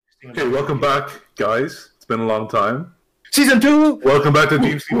Okay, welcome back, guys. It's been a long time. Season 2! Welcome back to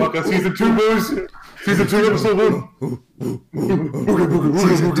DMC Podcast Season 2, boys! Season 2, Episode 1!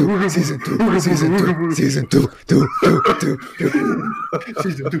 Season 2.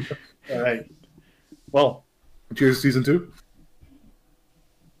 Alright. Well, Cheers, Season 2.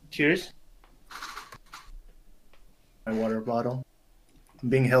 cheers. My water bottle. I'm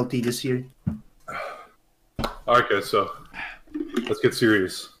being healthy this year. Alright, guys, so let's get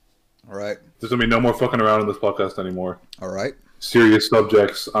serious. All right. There's gonna be no more fucking around in this podcast anymore. All right. Serious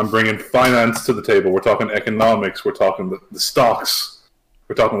subjects. I'm bringing finance to the table. We're talking economics. We're talking the stocks.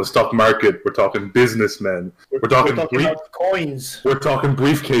 We're talking the stock market. We're talking businessmen. We're talking about coins. We're talking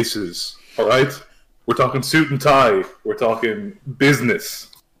briefcases. All right. We're talking suit and tie. We're talking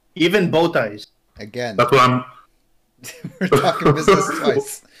business. Even bow ties. Again. That's what I'm. We're talking business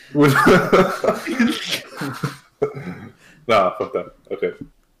twice. Nah, fuck that. Okay.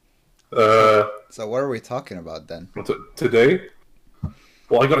 So what are we talking about then? Today?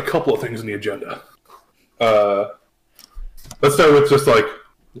 Well, I got a couple of things in the agenda. Let's start with just like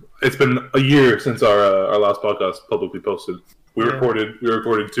it's been a year since our last podcast publicly posted. We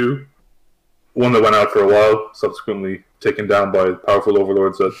recorded two. One that went out for a while, subsequently taken down by powerful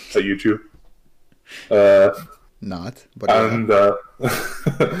overlords at YouTube. Not, but and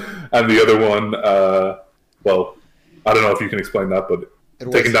and the other one, well, I don't know if you can explain that, but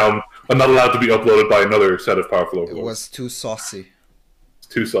taken down and not allowed to be uploaded by another set of powerful overlords. It was too saucy.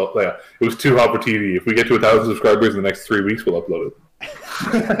 Yeah, it was too hot for TV. If we get to 1,000 subscribers in the next 3 weeks, we'll upload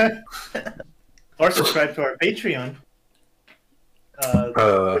it. Or subscribe to our Patreon.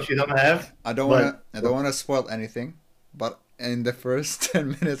 Which you don't have. I don't want to spoil anything, but in the first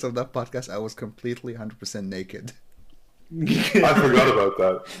 10 minutes of that podcast, I was completely 100% naked. I forgot about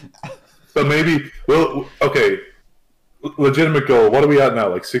that. So maybe, well, okay, legitimate goal. What are we at now?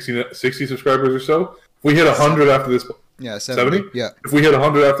 Like 60 subscribers or so? If we hit 100 after this... Yeah, 70? Yeah. If we hit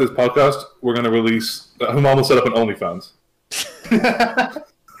 100 after this podcast, we're going to release... Humal will set up an OnlyFans.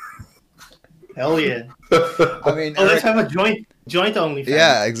 Hell yeah. I mean... let's have a joint OnlyFans.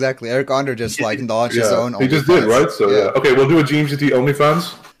 Yeah, exactly. Eric Onder just launched his own OnlyFans. He just did, right? So, yeah. Okay, we'll do a GMCT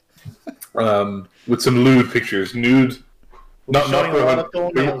OnlyFans with some lewd pictures. Nude... Not for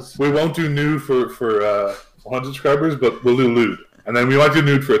 100. We won't do nude for 100 subscribers, but we'll do lewd. And then we might do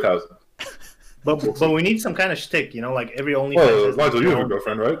nude for 1,000. But we need some kind of shtick, like every OnlyFans. Well, Nigel, you have a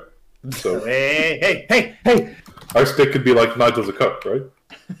girlfriend, right? So hey! Our stick could be like Nigel's a cup, right?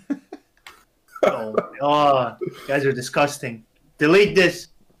 Oh, guys are disgusting. Delete this.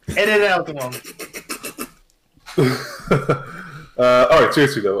 Edit it out, Mom. All right,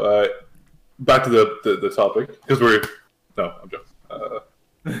 seriously though, back to the topic because we're. No, I'm joking.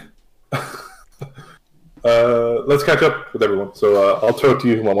 Let's catch up with everyone. So I'll throw it to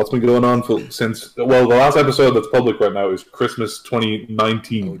you, Mom. What's been going on since? Well, the last episode that's public right now is Christmas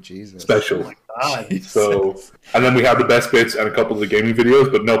 2019 special. Oh my God. So, and then we have the best bits and a couple of the gaming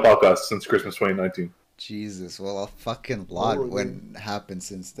videos, but no podcast since Christmas 2019. Jesus, well, a fucking lot happened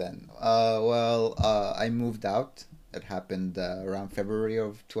since then. I moved out. It happened around February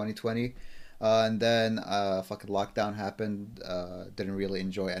of 2020. And then fucking lockdown happened. Didn't really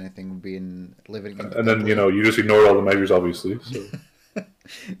enjoy anything living in. And then you just ignored all the measures, obviously. So.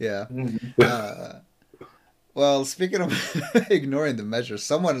 Yeah. Well, speaking of ignoring the measures,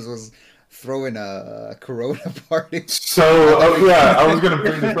 someone was throwing a Corona party. So I was gonna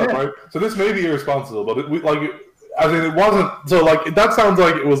bring this up, right? So this may be irresponsible, but it wasn't. So that sounds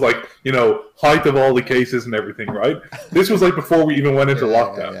like it was height of all the cases and everything, right? This was before we even went into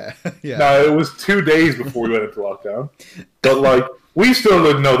lockdown. Yeah. Now it was 2 days before we went into lockdown, but we still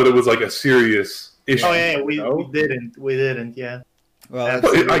didn't know that it was a serious issue. Oh yeah, we didn't. Yeah. Well,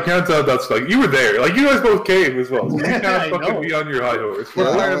 I can't tell if that's you were there. You guys both came as well. So you can't fucking be on your high horse.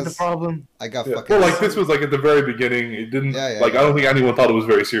 The problem. I got fucking. Well, this was at the very beginning. It didn't. I don't think anyone thought it was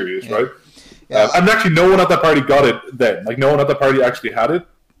very serious, right? Yeah. And actually, no one at that party got it then. No one at that party actually had it.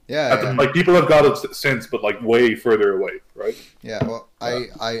 Yeah. People have got it since, but way further away, right? Yeah. Well,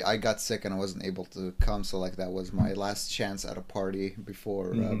 I got sick and I wasn't able to come, so that was my last chance at a party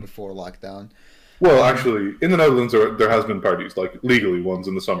before lockdown. Well, actually, in the Netherlands, there has been parties, legally ones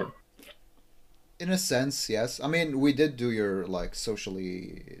in the summer. In a sense, yes. I mean, we did do your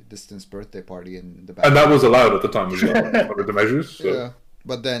socially distanced birthday party in the back. And that was allowed at the time as well, under the measures. So. Yeah.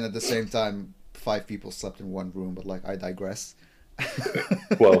 But then at the same time, 5 people slept in one room, but I digress.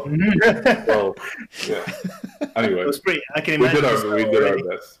 well, yeah. Anyway, it was pretty. I can we imagine. We did our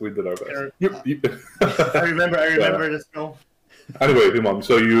best. I remember the snow. Anyway, Himam,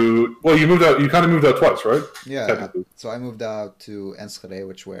 so you moved out. You kind of moved out twice, right? Yeah. So I moved out to Enschede,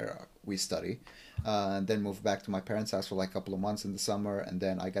 which where we study, and then moved back to my parents' house for like a couple of months in the summer, and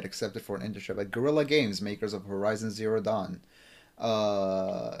then I got accepted for an internship at Guerrilla Games, makers of Horizon Zero Dawn.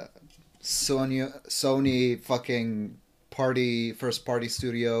 Sony fucking first party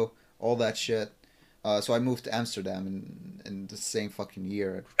studio, all that shit. So I moved to Amsterdam in the same fucking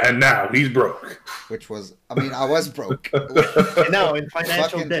year. And now he's broke. Which was, I mean, I was broke. Now in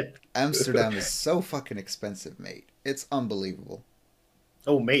financial debt. Amsterdam is so fucking expensive, mate. It's unbelievable.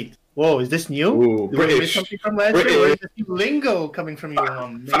 Oh, mate. Whoa, is this new? Ooh, Did we British. something from last year? Or is this new lingo coming from you,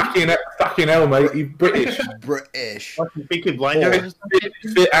 mate? Fucking hell, mate. You British. British. Fucking Peaky Blinders.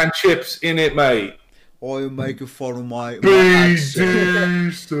 Fit and chips in it, mate. Are you making fun of my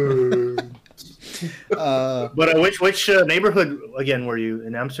decent. But which neighborhood again were you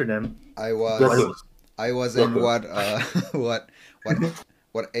in Amsterdam? I was Brooklyn. in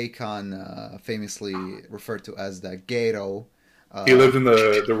what Akon famously referred to as the ghetto. He lived in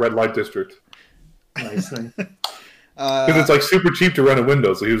the red light district. Nice. Because it's like super cheap to rent a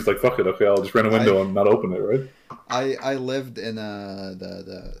window, so he was like, "Fuck it, okay, I'll just rent a window and not open it." Right? I lived in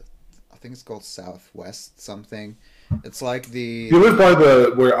the I think it's called Southwest something. It's like the. You live by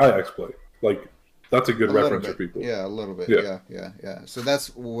where Ajax play. Like that's a good reference for people. Yeah, a little bit. Yeah. Yeah. So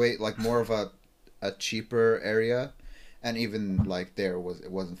that's way like more of a cheaper area, and even like it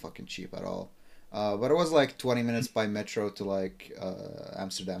wasn't fucking cheap at all. But it was like 20 minutes by metro to like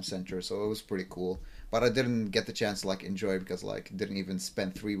Amsterdam Center, so it was pretty cool. But I didn't get the chance to like enjoy it because like didn't even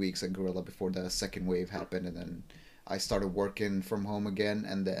spend 3 weeks at Guerrilla before the second wave happened, and then I started working from home again.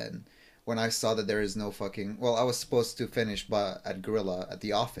 And then when I saw that there is no fucking I was supposed to finish at Guerrilla at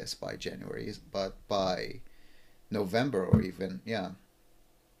the office by January, but by November or even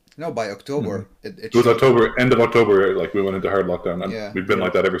by October. It was October, end of October, like we went into hard lockdown, and we've been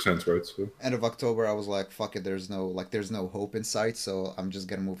like that ever since, right? So end of October, I was like, "Fuck it, there's no hope in sight," so I'm just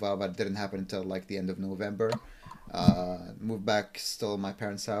gonna move out. But it didn't happen until like the end of November. Moved back, still in my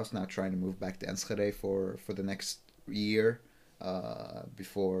parents' house. Now trying to move back to Enschede for the next year,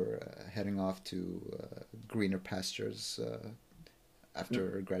 before heading off to greener pastures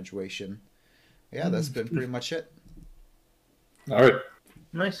after graduation. Yeah, that's been pretty much it. All right.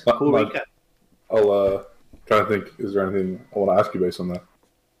 Nice. Cool recap. I'll try to think. Is there anything I want to ask you based on that?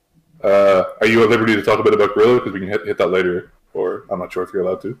 Are you at liberty to talk a bit about Guerrilla? Because we can hit that later, or I'm not sure if you're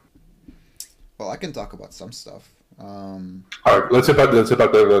allowed to. Well, I can talk about some stuff. All right, let's hit back there.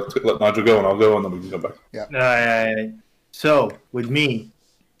 Let Nigel go, and I'll go, and then we can come back. Yeah. So with me,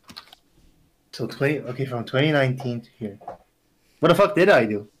 from 2019 to here, what the fuck did I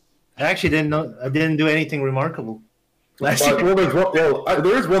do? I actually didn't know. I didn't do anything remarkable. There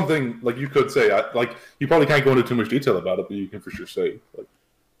is one thing like you could say. You probably can't go into too much detail about it, but you can for sure say like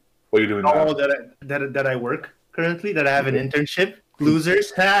what you're doing now. That I work currently. That I have an internship.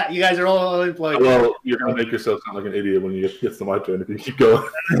 Losers, you guys are all like. Well, you're gonna make yourself sound like an idiot when you get to my turn if you keep going.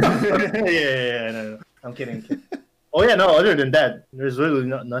 No. I'm kidding. Oh yeah, no. Other than that, there's really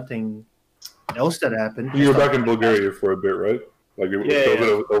nothing else that happened. You were back in Bulgaria for a bit, right? Like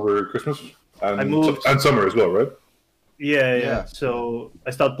over Christmas and I moved and summer as well, right? Yeah. So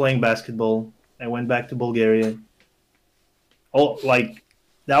I stopped playing basketball. I went back to Bulgaria. Oh, like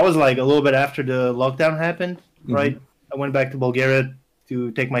that was like a little bit after the lockdown happened, right? I went back to Bulgaria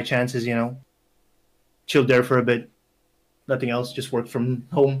to take my chances, chilled there for a bit. Nothing else, just worked from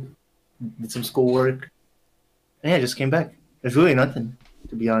home, did some schoolwork. And I just came back. There's really nothing,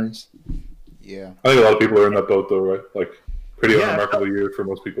 to be honest. Yeah. I think a lot of people are in that boat though, right? Like pretty unremarkable year for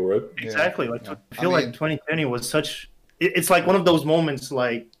most people, right? Exactly. Like I feel like 2020 was such. It's like one of those moments,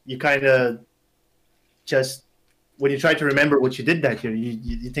 like you kind of just when you try to remember what you did that year,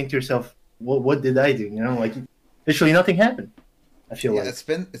 you think to yourself, "What did I do?" Like literally nothing happened. I feel like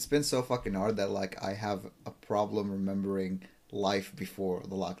it's been so fucking hard that like I have a problem remembering life before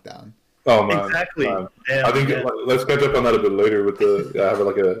the lockdown. Oh man, exactly. Man. Yeah, I think let's catch up on that a bit later with I have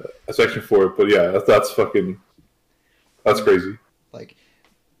like a section for it, but yeah, that's crazy. Like.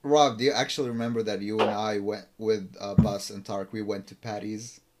 Rob, do you actually remember that you and I went with Bus and Tark? We went to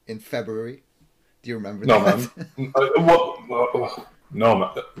Patty's in February. Do you remember that? No, man.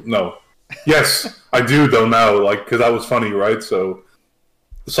 No. Yes, I do though now. Like, because that was funny, right? So,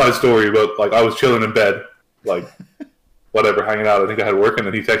 side story, but like I was chilling in bed, like whatever, hanging out. I think I had work, and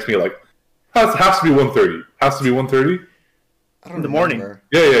then he texted me like, "Has to be 1:30. Has to be 1:30 in the morning."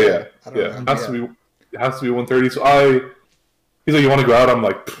 Yeah. It has to be 1:30. So he's like, "You want to go out?" I'm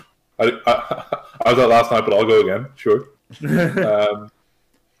like, I was out last night, but I'll go again. Sure.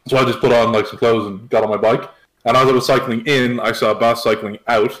 So I just put on like some clothes and got on my bike. And as I was cycling in, I saw Bas cycling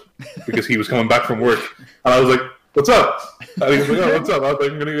out because he was coming back from work. And I was like, "What's up?" And he was like, "Oh, what's up?" I was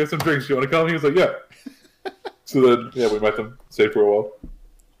like, "I'm gonna get some drinks. You want to come?" He was like, "Yeah." So then, yeah, we met them, stayed for a while.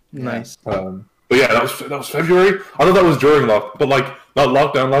 Nice. But yeah, that was February. I thought that was during but like not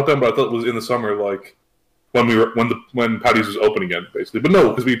lockdown, but I thought it was in the summer, like when Paddy's was open again, basically. But no,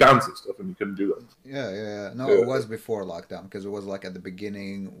 because we danced and stuff, and you couldn't do that. Yeah. No, it was before lockdown because it was like at the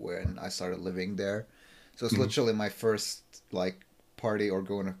beginning when I started living there. So it's literally my first like party or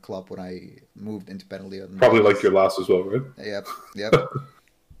going to a club when I moved independently. Probably like your last as well, right? Yep.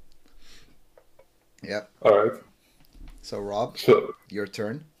 Yep. All right. So Rob, your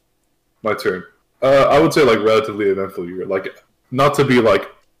turn. My turn. I would say like relatively eventful year. Like not to be like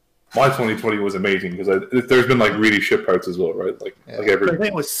my 2020 was amazing because there's been like really shit parts as well, right? Like everything.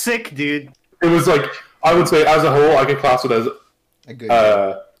 It was sick, dude. It was like I would say as a whole, I could class it as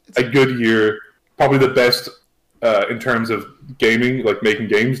a good year. Probably the best in terms of gaming, like making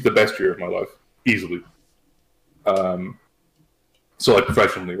games, the best year of my life, easily. So like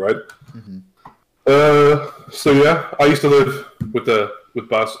professionally, right? Mm-hmm. So yeah, I used to live with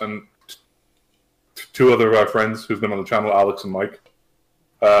Bas and two other friends who've been on the channel, Alex and Mike.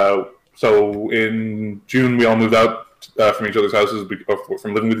 So in June, we all moved out from each other's houses,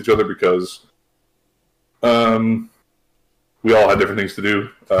 from living with each other because we all had different things to do.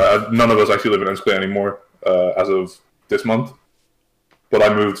 None of us actually live in Enschede anymore as of this month. But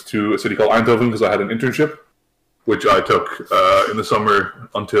I moved to a city called Eindhoven because I had an internship, which I took in the summer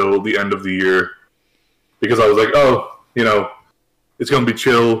until the end of the year. Because I was like, oh, it's going to be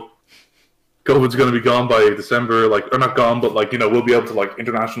chill. COVID's going to be gone by December, or not gone, but we'll be able to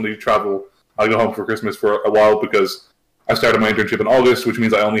internationally travel. I'll go home for Christmas for a while because I started my internship in August, which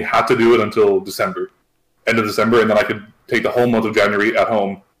means I only had to do it until December, end of December, and then I could take the whole month of January at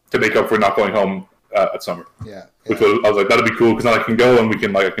home to make up for not going home at summer. Yeah. Which I was like, that'd be cool because then I can go and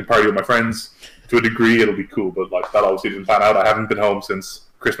I can party with my friends to a degree. It'll be cool, but that obviously didn't pan out. I haven't been home since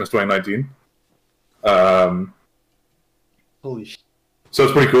Christmas 2019. Holy shit. So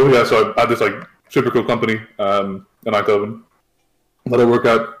it's pretty cool, yeah. So I had this super cool company in Eindhoven that I work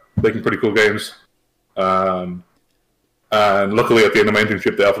at, making pretty cool games. And luckily, at the end of my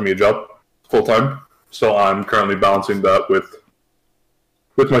internship, they offered me a job full time. So I'm currently balancing that with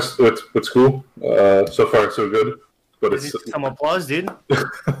school. So far, so good. But it's some applause, dude.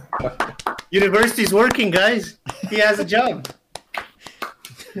 University's working, guys. He has a job.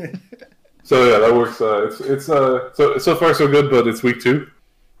 So yeah, that works. It's so far so good, but it's week 2,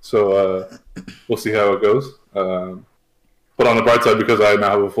 so we'll see how it goes. But on the bright side, because I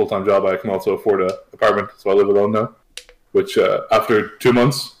now have a full-time job, I can also afford an apartment, so I live alone now. Which after 2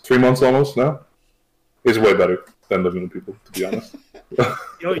 months, 3 months almost now, is way better than living with people, to be honest.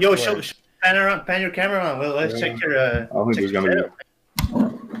 Yo, pan your camera on. Well, let's check your. I don't think there's gonna be.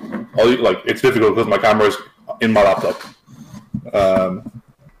 It's difficult because my camera's in my laptop.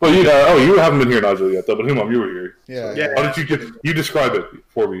 Well, you haven't been here, Nigel, yet, though. But Humam, you were here. Yeah. So. Yeah. How did you describe it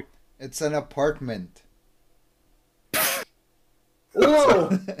for me? It's an apartment. Whoa!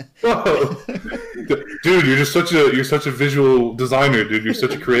 Whoa! Dude, you're such a visual designer, dude. You're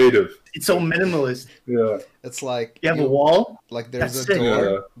such a creative. It's so minimalist. Yeah. It's like you have a wall. Like there's a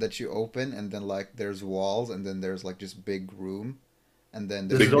door that you open, and then there's walls, and then there's just big room, and then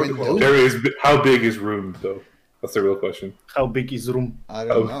there's windows. How big is room though? That's the real question. How big is room? I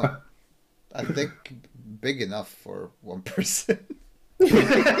don't know. I think big enough for one person. It's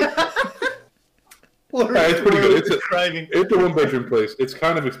pretty good. It's a 1-bedroom place. It's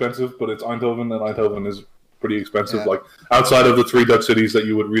kind of expensive, but it's Eindhoven, and Eindhoven is pretty expensive. Yeah. Outside of the 3 Dutch cities that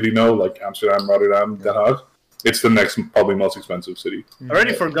you would really know, like Amsterdam, Rotterdam, Den Haag, it's the next probably most expensive city. I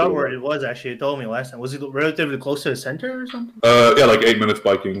already forgot where it was. Actually, you told me last time. Was it relatively close to the center or something? Yeah, 8 minutes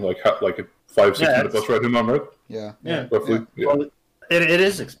biking, like a 5-6 minute bus ride. Am I right? Yeah. Roughly. Yeah. Well, it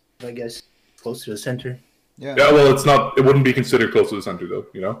is expensive, I guess, close to the center. Yeah. Yeah, well, it's not. It wouldn't be considered close to the center, though.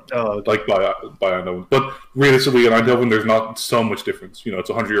 Oh, okay. By Eindhoven. But realistically, in Eindhoven, there's not so much difference. It's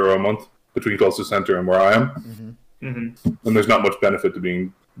 €100 a month between close to the center and where I am, and there's not much benefit to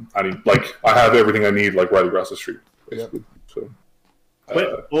being. I have everything I need, right across the street, basically. Yep.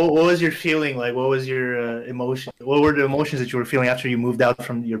 So. What was your feeling like? What was your emotion? What were the emotions that you were feeling after you moved out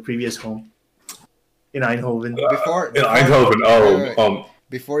from your previous home in Eindhoven?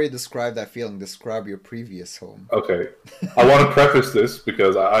 Before you describe that feeling, describe your previous home. Okay. I want to preface this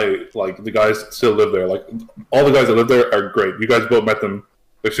because the guys still live there. All the guys that live there are great. You guys both met them.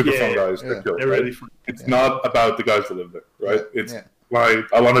 They're super fun guys. They're chill, right? Really fun. It's not about the guys that live there, right?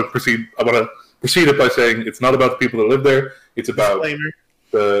 I want to proceed it by saying it's not about the people that live there. It's about... Disclaimer.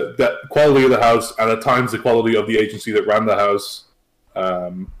 the quality of the house, and at times the quality of the agency that ran the house.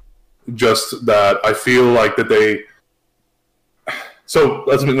 Just that I feel like that they. So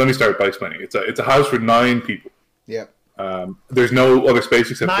let me start by explaining. It's a house for 9 people. Yep. There's no other space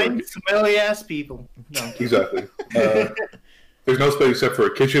except 9 smelly ass people. No. Exactly. There's no space except for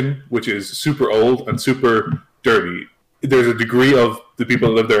a kitchen, which is super old and super dirty. There's a degree of the people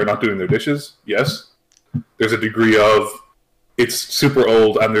that live there are not doing their dishes. Yes. There's a degree of it's super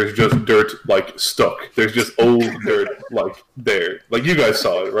old and there's just dirt like stuck. There's just old dirt like there. Like you guys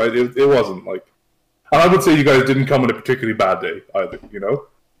saw it, right? It wasn't like. And I would say you guys didn't come on a particularly bad day either. You know.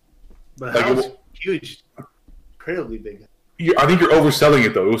 But the house huge, incredibly big. I think you're overselling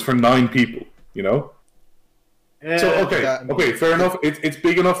it though. It was for 9 people. You know. Yeah, so okay, fair enough. It's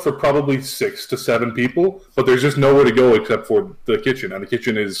big enough for probably 6 to 7 people, but there's just nowhere to go except for the kitchen, and the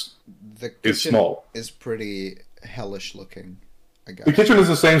kitchen is small. Is pretty hellish looking. I guess. The kitchen is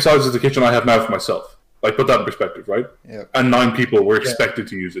the same size as the kitchen I have now for myself. Like put that in perspective, right? Yeah. And 9 people were expected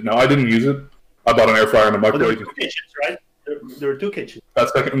to use it. Now I didn't use it. I bought an air fryer and a microwave. There were 2 kitchens, right? There were 2 kitchens.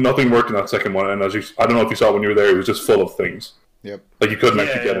 Nothing worked in that second one, and I don't know if you saw it when you were there. It was just full of things. Yep. Like you couldn't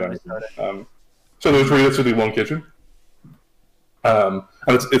actually get anything. So there was realistically 1 kitchen. And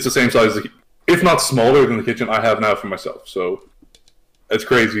it's the same size, if not smaller than the kitchen I have now for myself. So it's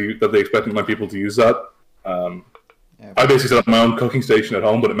crazy that they expected my people to use that. I basically set up my own cooking station at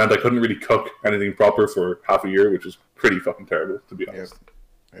home, but it meant I couldn't really cook anything proper for half a year, which is pretty fucking terrible, to be honest.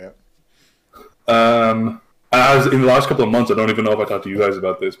 Yep. And as in the last couple of months, I don't even know if I talked to you guys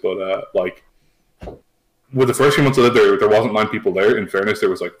about this, but like with the first few months I lived there wasn't 9 people there. In fairness, there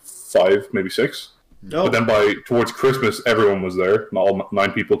was like 5, maybe 6. No. But then towards Christmas, everyone was there, all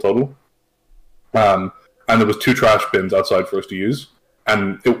 9 people total. And there was 2 trash bins outside for us to use,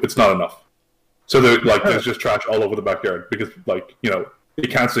 and it's not enough. So there's just trash all over the backyard because you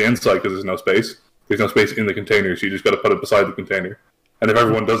can't stay inside because there's no space. There's no space in the container, so you just got to put it beside the container. And if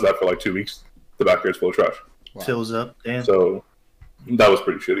everyone does that for like 2 weeks, the backyard's full of trash. Wow. Fills up. Damn. So that was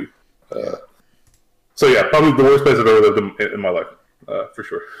pretty shitty. So yeah, probably the worst place I've ever lived in my life, for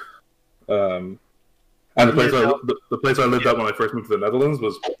sure. And the place I lived at when I first moved to the Netherlands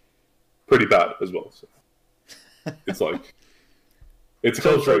was pretty bad as well. So it's like it's a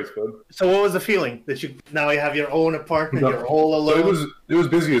close race, man. So what was the feeling that you have your own apartment, you're all alone? So it was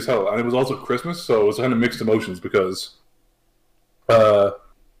busy as hell, and it was also Christmas, so it was kind of mixed emotions because, it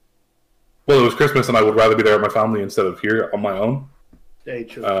was Christmas, and I would rather be there with my family instead of here on my own. Yeah,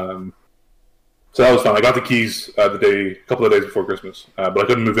 true. So that was fun. I got the keys a couple of days before Christmas, but I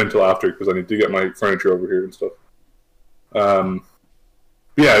couldn't move in until after because I need to get my furniture over here and stuff.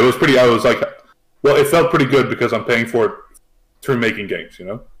 Yeah, it was pretty. I was like, well, it felt pretty good because I'm paying for it through making games, you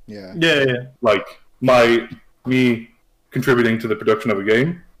know? Yeah. Like me contributing to the production of a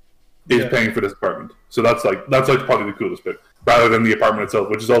game is paying for this apartment. So that's probably the coolest bit, rather than the apartment itself,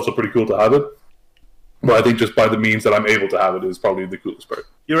 which is also pretty cool to have it. But I think just by the means that I'm able to have it is probably the coolest part.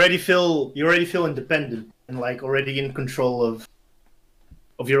 You already feel independent and like already in control of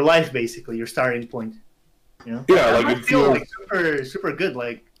your life, basically your starting point. You know? Yeah, like it feels like super good.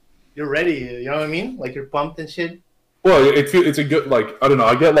 Like you're ready. You know what I mean? Like you're pumped and shit. Well, it's a good, like, I don't know.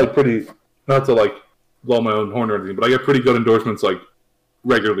 I get like pretty, not to like blow my own horn or anything, but I get pretty good endorsements like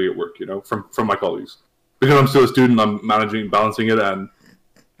regularly at work. You know, from my colleagues, because I'm still a student. I'm balancing it, and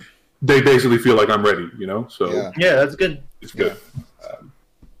they basically feel like I'm ready, you know? So yeah, that's good. It's good.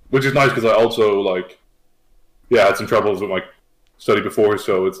 Which is nice because I also, like, had some troubles with my study before,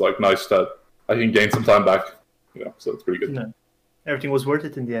 so it's, like, nice that I can gain some time back, you know, so it's pretty good. No. Everything was worth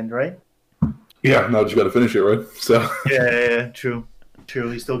it in the end, right? Yeah, now just got to finish it, right? So. Yeah, true.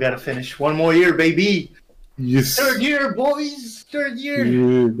 You still got to finish. 1 more year, baby! Yes. 3rd year, boys! 3rd year!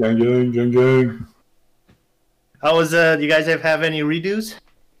 Yeah, gang. How was, do you guys have any redos?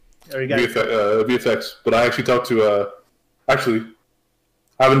 VFX, but I actually talked to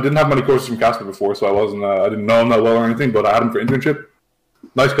didn't have many courses from Casper before, so I didn't know him that well or anything, but I had him for internship.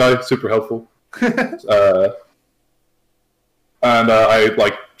 Nice guy, super helpful. And I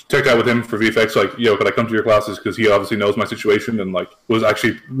like checked out with him for VFX, like, yo, could I come to your classes, because he obviously knows my situation and like was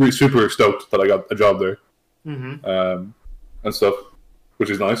actually super stoked that I got a job there. And stuff, which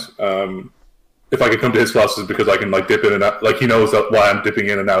is nice. If I could come to his classes because I can like dip in and out, like he knows why I'm dipping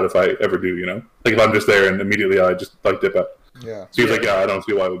in and out if I ever do, you know? Like if I'm just there and immediately I just like dip out. Yeah. So he's like, I don't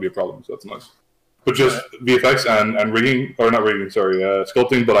see why it would be a problem, so that's nice. But just VFX and rigging, or not rigging, sorry,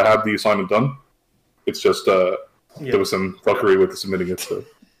 sculpting, but I have the assignment done. It's just, there was some fuckery with submitting it, so.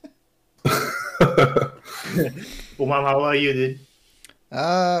 Well, Mom, how about you, dude?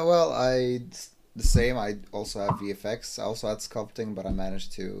 Well, I the same. I also have VFX. I also had sculpting, but I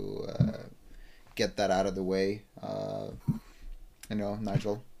managed to get that out of the way.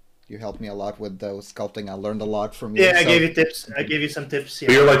 Nigel, you helped me a lot with the sculpting. I learned a lot from you. Yeah, I gave you tips. I gave you some tips. Yeah.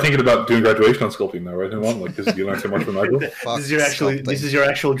 But you're like thinking about doing graduation on sculpting now, right? Like, because you learned so much from Nigel. This is your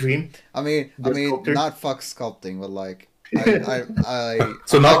actual dream. I mean, not fuck sculpting, but like,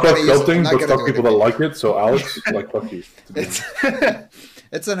 so not fuck sculpting, but fuck people that like it. So Alex, like, fuck you.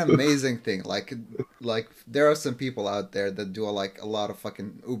 It's an amazing thing. Like there are some people out there that do a lot of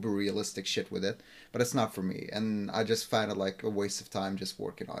fucking uber realistic shit with it, but it's not for me, and I just find it like a waste of time just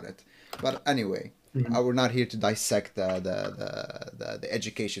working on it. But anyway, we're not here to dissect the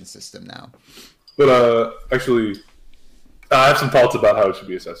education system now. But actually, I have some thoughts about how it should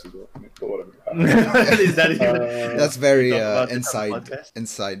be assessed as well. But whatever. That's very insight.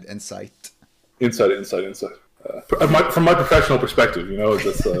 From my professional perspective,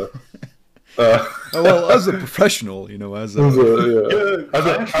 that's well, as a professional, as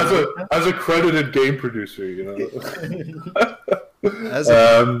a credited game producer, as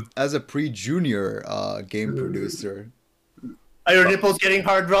a pre-junior game producer. Are your nipples getting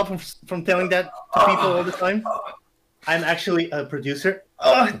hard, Rob, from telling that to people all the time? I'm actually a producer.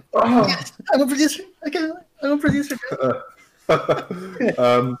 Yes, I'm a producer. I'm a producer. But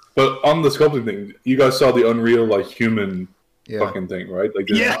on the sculpting thing, you guys saw the Unreal human fucking thing, right? Like,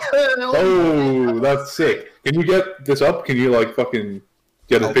 oh, that's sick. Can you get this up? Can you fucking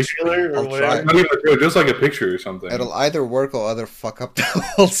get a picture? I'll try. Just like a picture or something. It'll either work or either fuck up the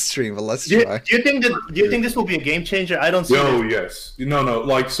whole stream. But let's try. Do you think this will be a game changer? I don't see. Oh yes,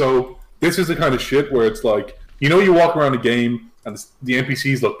 no. So this is the kind of shit where it's like, you walk around a game and the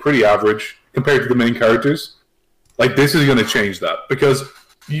NPCs look pretty average compared to the main characters. Like, this is going to change that, because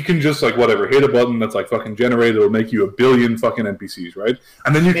you can just, hit a button that's, fucking generated. It'll make you a billion fucking NPCs, right?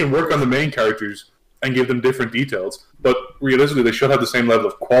 And then you can work on the main characters and give them different details. But realistically, they should have the same level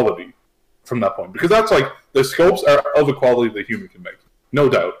of quality from that point. Because that's, the scopes are of the quality that a human can make. No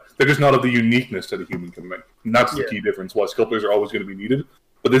doubt. They're just not of the uniqueness that a human can make. And that's the key difference, why sculptors are always going to be needed.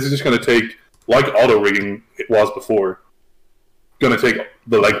 But this is just going to take, like auto-rigging it was before, going to take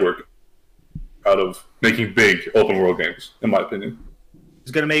the legwork out of making big open world games, in my opinion.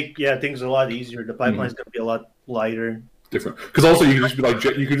 It's gonna make things a lot easier. The pipeline's gonna be a lot lighter. Different, because also you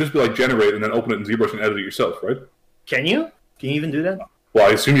could just be generate and then open it in ZBrush and edit it yourself, right? Can you? Can you even do that? Well,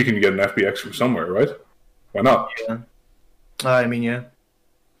 I assume you can get an FBX from somewhere, right? Why not? Yeah.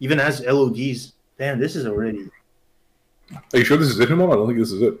 Even has LODs. Damn, this is already. Are you sure this is it, Himon? I don't think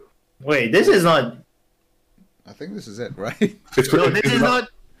this is it. Wait, this is not. I think this is it, right? This is not.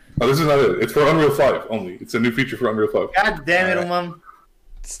 No, this is not it. It's for Unreal 5 only. It's a new feature for Unreal 5. God damn it, Mom.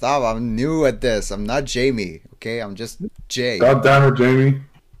 Stop, I'm new at this. I'm not Jamie, okay? I'm just Jay. God damn it, Jamie.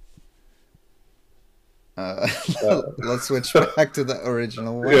 Let's switch back to the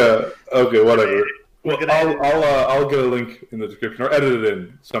original one. Yeah, okay, whatever. Well, I'll get a link in the description, or edit it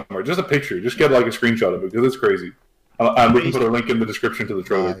in somewhere. Just a picture. Just get a screenshot of it, because it's crazy. And we can put a link in the description to the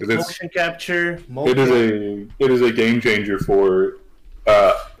trailer. Motion capture. It is a game changer for...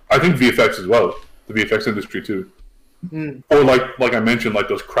 I think VFX as well, the VFX industry too, or like I mentioned,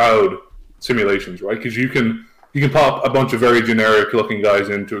 those crowd simulations, right? Because you can pop a bunch of very generic looking guys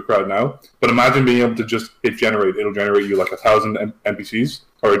into a crowd now, but imagine being able to just hit generate. It'll generate you 1,000 NPCs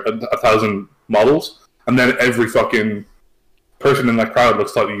or 1,000 models, and then every fucking person in that crowd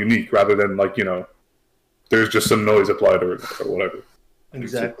looks slightly unique, rather than there's just some noise applied or whatever.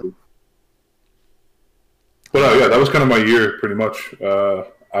 Exactly. But that was kind of my year, pretty much.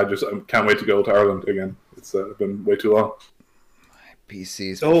 I can't wait to go to Ireland again. It's been way too long. My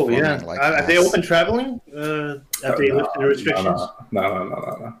PC's have they opened traveling? Have they lifted the restrictions?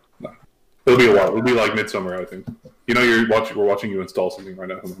 No. It'll be a while. It'll be midsummer, I think. We're watching you install something right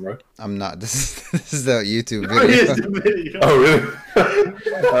now, right? I'm not. This is the YouTube video. Oh, really?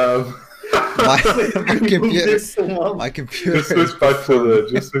 my computer. Just switch back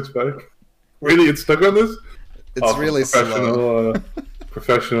Just switch back. Really, it's stuck on this? It's really slow.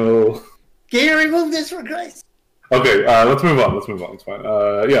 Professional. Can you remove this for Christ? Okay, let's move on. It's fine.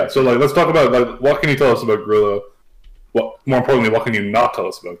 So let's talk about what can you tell us about Guerrilla? More importantly, what can you not tell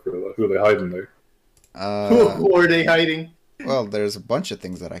us about Guerrilla? Who are they hiding there? Who are they hiding? Well, there's a bunch of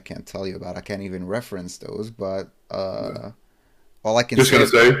things that I can't tell you about. I can't even reference those, but all I can gonna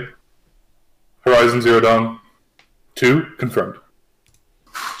say Horizon Zero Dawn 2 confirmed.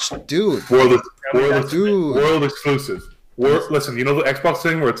 Dude, world exclusive. Listen, the Xbox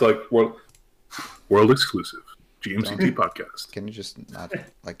thing where it's world exclusive GMCT podcast. Can you just not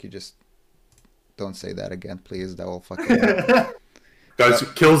you just don't say that again, please? That will fucking guys.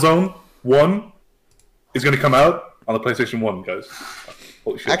 Killzone 1 is going to come out on the PlayStation 1, guys.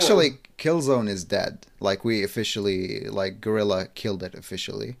 Holy shit. Actually, Killzone is dead. Like we officially, like Guerrilla killed it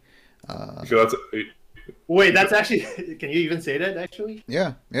officially. So Wait, that's actually. Can you even say that? Actually.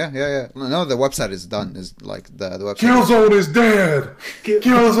 Yeah. No, the website is done. Is like the website. Killzone is dead.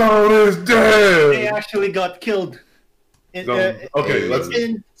 Killzone is dead. They actually got killed. Okay, let's.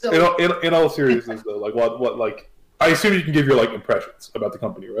 In all seriousness, though, like what like. I assume you can give your like impressions about the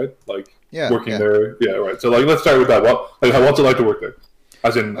company, right? Like working there. Yeah, right. So like, let's start with that. What's it like to work there?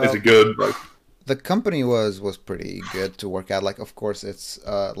 As in, is it good? Like, the company was pretty good to work at. Like, of course, it's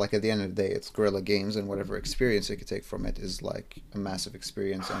like at the end of the day, it's Guerrilla Games, and whatever experience you could take from it is like a massive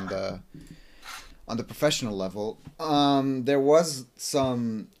experience. And on the professional level, there was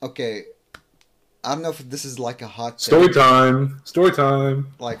some I don't know if this is like a hot story time.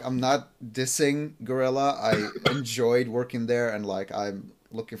 Like, I'm not dissing Guerrilla. I enjoyed working there, and like I'm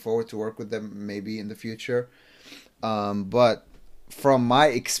looking forward to work with them maybe in the future. But from my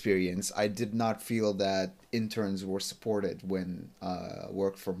experience, I did not feel that interns were supported when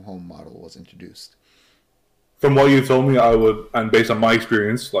work from home model was introduced. From what you told me, I would, and based on my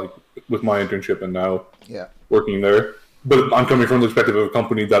experience, like with my internship and now working there. But I'm coming from the perspective of a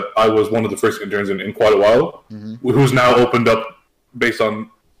company that I was one of the first interns in quite a while, who's now opened up based on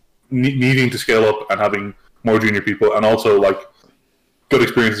needing to scale up and having more junior people, and also like good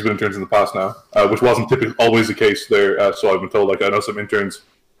experiences with interns in the past now, which wasn't typically always the case there. So I've been told, like I know some interns,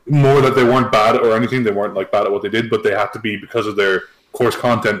 more that they weren't bad or anything, they weren't like bad at what they did, but they had to be, because of their course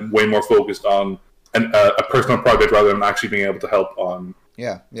content, way more focused on a personal project rather than actually being able to help on.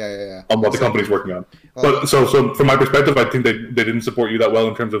 On what the company's working on. But so from my perspective, I think they didn't support you that well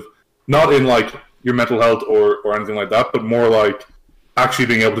in terms of not in like your mental health or anything like that, but more like actually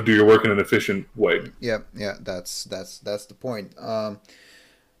being able to do your work in an efficient way. Yeah, that's the point.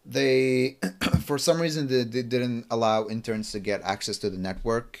 They for some reason they didn't allow interns to get access to the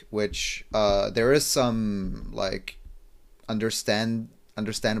network, which there is some like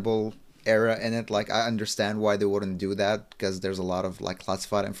understandable era in it. Like, I understand why they wouldn't do that, because there's a lot of like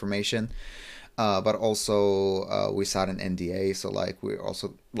classified information, but also we signed an NDA, so like we're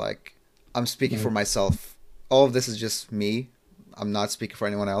also like, I'm speaking for myself. All of this is just me. I'm not speaking for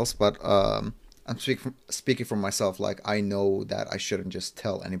anyone else, but I'm speaking for myself. Like, I know that I shouldn't just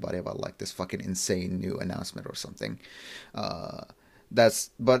tell anybody about like this fucking insane new announcement or something.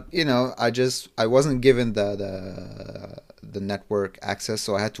 But you know, I wasn't given the network access,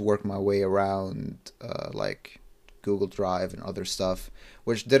 so I had to work my way around like Google Drive and other stuff,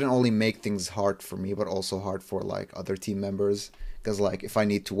 which didn't only make things hard for me, but also hard for like other team members. Because like, if I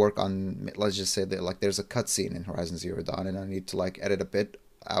need to work on, let's just say that like there's a cutscene in Horizon Zero Dawn, and I need to like edit a bit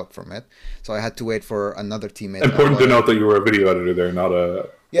out from it, so I had to wait for another teammate. Important to note that you were a video editor there, not a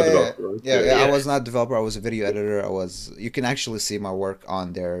developer. Right? Yeah. I was not a developer. I was a video editor. You can actually see my work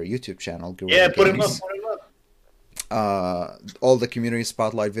on their YouTube channel. Put him up. All the community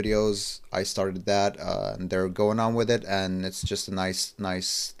spotlight videos, I started that, and they're going on with it, and it's just a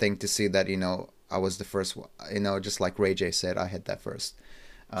nice thing to see that, you know, I was the first one, you know, just like Ray J said, I hit that first.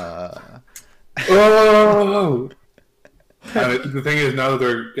 Oh! And the thing is, now that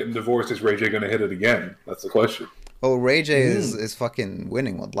they're getting divorced, is Ray J going to hit it again? That's the question. Oh, Ray J is fucking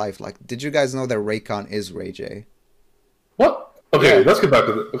winning with life. Like, did you guys know that Raycon is Ray J? What? Okay, let's get back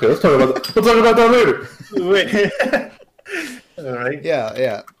to that. Okay, let's talk about that. We'll talk about that later. All right.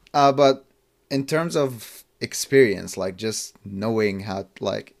 Yeah. But in terms of experience, like just knowing how,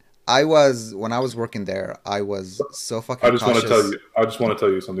 like, when I was working there, I was so fucking I just want to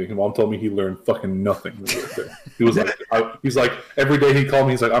tell you something. His mom told me he learned fucking nothing. He was like, he's like, every day he called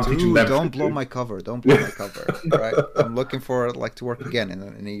me, he's like, I'm teaching them. Don't blow my cover. Don't blow my cover. Right? I'm looking for like to work again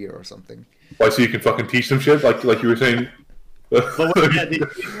in a year or something. Why? So you can fucking teach them shit, like you were saying. Go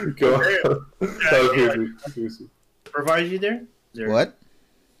on. Provide you there? What?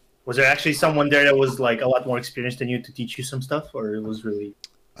 Was there actually someone there that was like a lot more experienced than you to teach you some stuff, or it was really?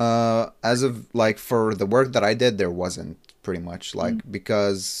 As of like for the work that I did, there wasn't, pretty much, like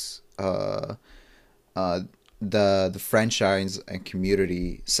because the franchise and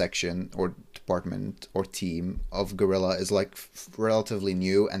community section or department or team of Guerrilla is like relatively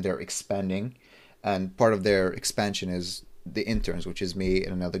new, and they're expanding, and part of their expansion is the interns, which is me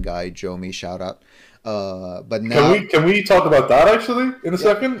and another guy, Jomi, shout out. But now can we talk about that actually in a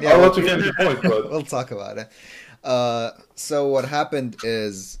second? I'll let you finish your point, but we'll talk about it. So what happened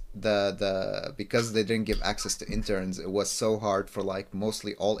is because they didn't give access to interns, it was so hard for like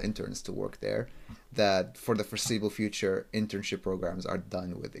mostly all interns to work there, that for the foreseeable future, internship programs are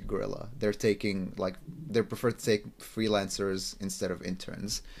done with Guerrilla. They prefer to take freelancers instead of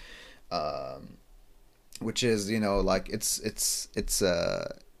interns. which is, you know, like it's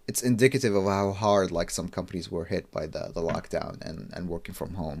indicative of how hard like some companies were hit by the lockdown and working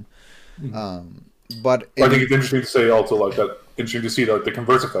from home. But I think it's interesting to say also like that. Interesting to see like the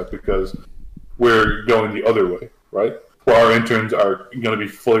converse effect, because we're going the other way, right? Where our interns are going to be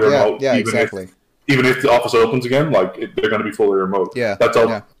fully remote. Yeah, exactly. Even if the office opens again, like they're going to be fully remote. Yeah, that's all.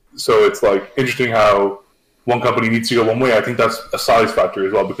 Yeah. So it's like interesting how one company needs to go one way. I think that's a size factor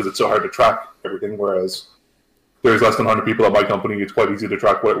as well, because it's so hard to track everything. Whereas there's less than 100 people at my company, it's quite easy to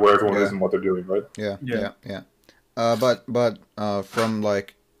track where everyone is and what they're doing, right? Yeah. But from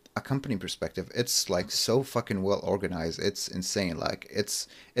like a company perspective, it's like so fucking well organized. It's insane. Like it's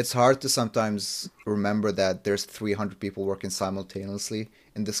hard to sometimes remember that there's 300 people working simultaneously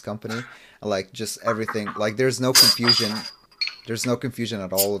in this company. Like just everything. Like there's no confusion. There's no confusion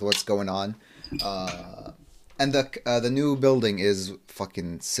at all with what's going on. And the new building is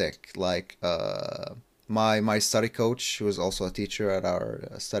fucking sick. Like my study coach, who was also a teacher at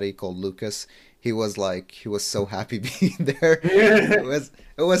our study, called Lucas, he was so happy being there. It's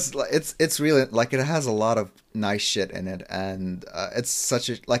really like, it has a lot of nice shit in it, and it's such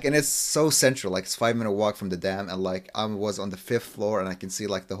a like, and it's so central. Like it's 5-minute walk from the dam, and like I was on the 5th floor, and I can see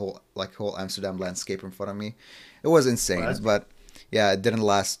like the whole Amsterdam landscape in front of me. It was insane, but yeah, it didn't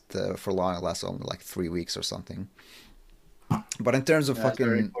last for long. It lasted only like 3 weeks or something. But in terms of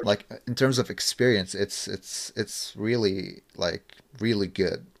in terms of experience, it's really like really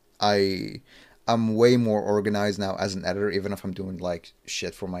good. I'm way more organized now as an editor, even if I'm doing like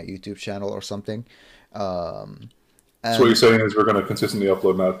shit for my YouTube channel or something. So what you're saying is we're going to consistently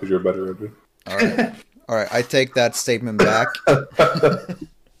upload now because you're a better editor. All right. I take that statement back.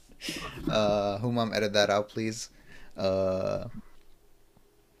 Humam, edit that out, please.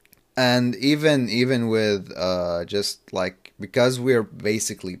 And even with just like, because we're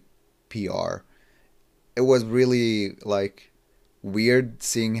basically PR, it was really like weird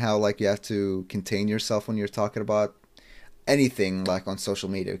seeing how like you have to contain yourself when you're talking about anything like on social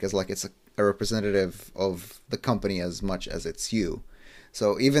media, because like it's a representative of the company as much as it's you.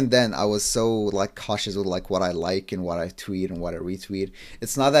 So even then I was so like cautious with like what I like and what I tweet and what I retweet.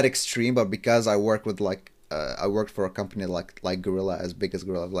 It's not that extreme, but because I work with like I worked for a company like Gorilla, as big as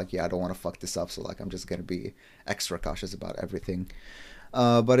Gorilla, like I don't want to fuck this up, so like I'm just gonna be extra cautious about everything.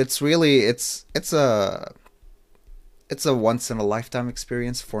 But it's really it's a once in a lifetime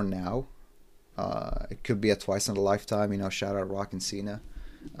experience for now. It could be a twice in a lifetime, you know. Shout out Rock and Cena.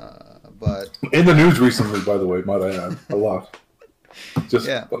 But in the news recently, by the way, might I add, a lot. Just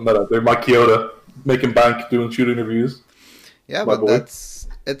putting that out there. Mike Chioda making bank doing shoot interviews. Yeah, but that's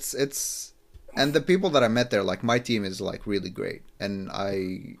it's. And the people that I met there, like my team is like really great, and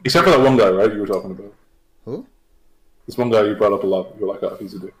except for that one guy, right? You were talking about. Who? This one guy you brought up a lot. You were like, oh,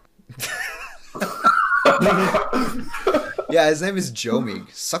 he's a dick. Yeah, his name is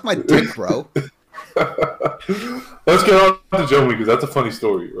Jomi. Suck my dick, bro. Let's get on to Jomi, because that's a funny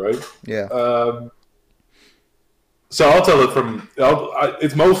story, right? Yeah. So I'll tell it from.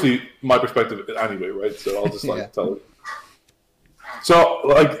 It's mostly my perspective anyway, right? So I'll just tell it. So,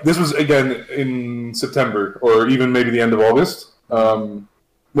 like, this was, again, in September, or even maybe the end of August, when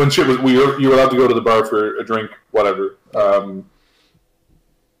shit was, you were allowed to go to the bar for a drink, whatever. So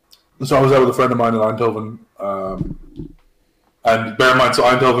I was out with a friend of mine in Eindhoven, and bear in mind, so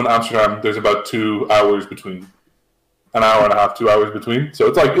Eindhoven, Amsterdam, there's about 2 hours between. An hour and a half, 2 hours between. So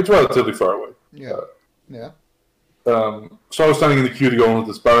it's relatively far away. Yeah. So I was standing in the queue to go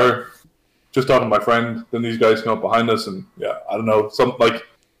into this bar, just talking to my friend. Then these guys come up behind us, and I don't know,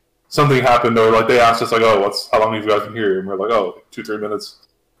 something happened, or like they asked us like, "Oh, how long have you guys been here?" And we're like, "Oh, 2-3 minutes."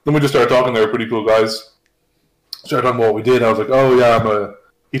 Then we just started talking. They were pretty cool guys. Started talking about what we did. I was like, "Oh yeah,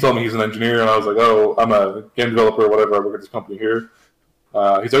 He told me he's an engineer, and I was like, "Oh, I'm a game developer, or whatever. I work at this company here."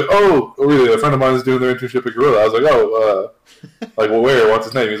 He's like, "Oh, really? A friend of mine is doing their internship at Gorilla." I was like, "Oh, like, well, where? What's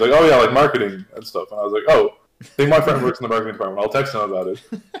his name?" He's like, "Oh yeah, like marketing and stuff." And I was like, "Oh, I think my friend works in the marketing department. I'll text him about it."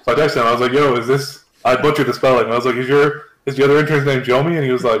 So I texted him. I was like, "Yo, is this?" I butchered the spelling. I was like, "Is the other intern's name Jomi?" And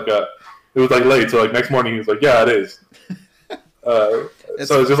he was like, "It was like late." So like next morning, he was like, "Yeah, it is."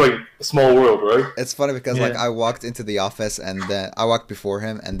 So it's just like a small world, right? It's funny because like I walked into the office, and then I walked before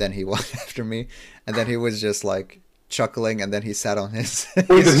him, and then he walked after me, and then he was just like chuckling, and then he sat on his.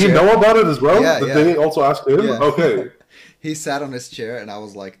 Wait, did he know about it as well? Yeah, Did they also ask him? Yeah. Okay. He sat on his chair, and I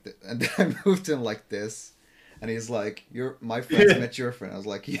was like, and then I moved him like this, and he's like, my friend's met your friend." I was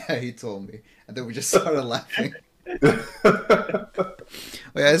like, "Yeah, he told me," and then we just started laughing.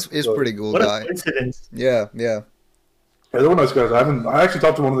 Yeah, he's pretty cool what guy. A coincidence. Yeah. Yeah, they were nice guys. I actually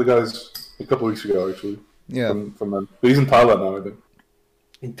talked to one of the guys a couple weeks ago, actually. Yeah. From them. But he's in Thailand now, I think.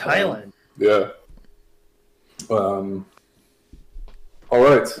 In Thailand? Yeah. All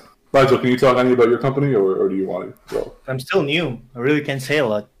right, Nigel, can you talk any about your company, or do you want to? Well, I'm still new. I really can't say a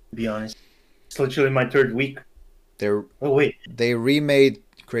lot, to be honest. It's literally my third week. They remade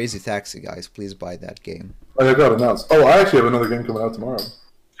Crazy Taxi, guys. Please buy that game. Oh, I got announced. Oh, I actually have another game coming out tomorrow.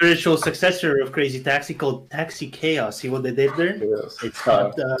 Spiritual successor of Crazy Taxi called Taxi Chaos. See what they did there? Yes. It's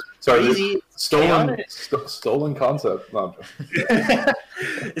not crazy. Stolen concept. No,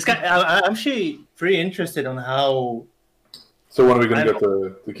 it's I'm actually pretty interested on how. So when are we going to get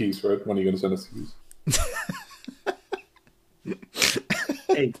the keys, right? When are you going to send us the keys?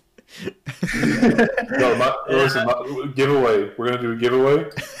 Hey. Listen, giveaway. We're going to do a giveaway.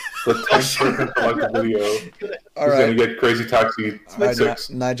 The 10th person to like the video is going to get Crazy Taxi 6.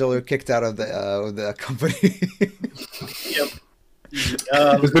 Nigel, you're kicked out of the company. Yep.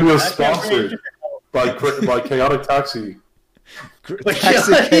 This video is sponsored by Chaotic Taxi.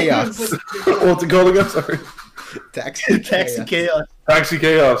 Taxi Chaos. What's it called again? Sorry. Taxi Chaos. Taxi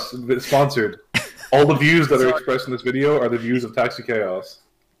Chaos. Sponsored. All the views that are expressed in this video are the views of Taxi Chaos.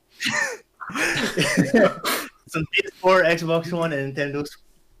 Some PS4, Xbox One, and Nintendo's.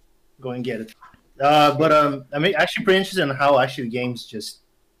 Go and get it. But I'm actually pretty interested in how actually games just,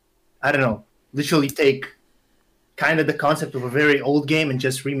 I don't know, literally take kind of the concept of a very old game and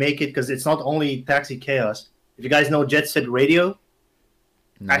just remake it, because it's not only Taxi Chaos. If you guys know Jet Set Radio,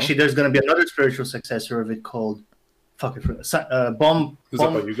 actually there's going to be another spiritual successor of it called, Bomb. Is that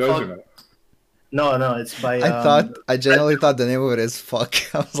by you guys or not? No, it's by. I genuinely thought the name of it is Fuck.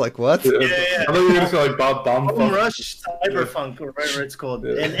 I was like, what? Yeah. I thought you were going to say like Bomb Rush Cyberfunk or whatever it's called,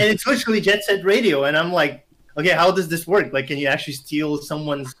 and it's literally Jet Set Radio, and I'm like, okay, how does this work? Like, can you actually steal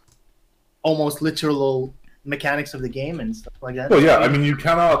someone's almost literal mechanics of the game and stuff like that? Well, yeah, I mean, you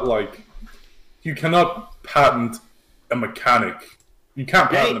cannot patent a mechanic. You can't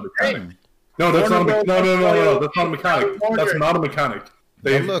patent a mechanic. No, that's not a no. That's not a mechanic. That's not a mechanic.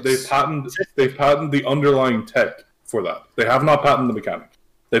 They've patented the underlying tech for that. They have not patented the mechanic.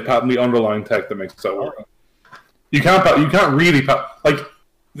 They patent the underlying tech that makes that work. You can't really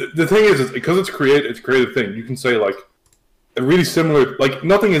the thing is because it's a creative thing. You can say like a really similar, like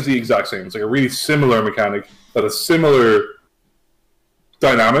nothing is the exact same. It's like a really similar mechanic that has similar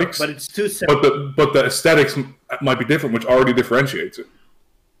dynamics, but it's too simple. But the aesthetics might be different, which already differentiates it.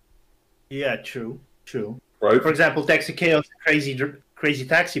 Yeah, true. Right. For example, Taxi Chaos, Crazy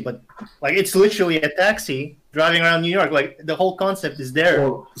Taxi, but like it's literally a taxi driving around New York. Like the whole concept is there.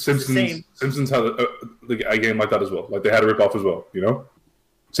 Well, Simpsons had a game like that as well. Like they had a rip-off as well. You know,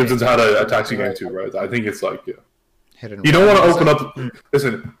 Simpsons had a taxi game too, right? I think it's like you don't want to open up.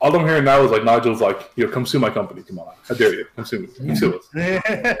 Listen, all I'm hearing now is like Nigel's like, come sue my company. Come on, how dare you? Come sue me. Come sue us.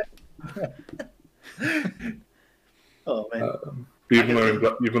 Oh man. You've been learning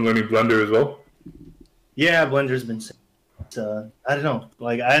Blender as well. Yeah, Blender's been. I don't know.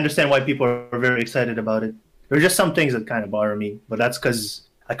 Like, I understand why people are very excited about it. There are just some things that kind of bother me, but that's because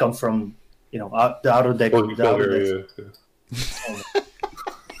I come from, the Autodesk.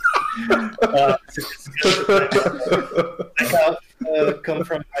 I come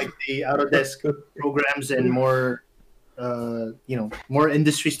from like the Autodesk programs and more, more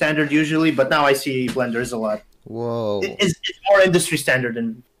industry standard usually. But now I see Blenders a lot. Whoa! It's more industry standard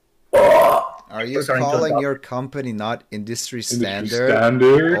than. Are you calling your company not industry standard?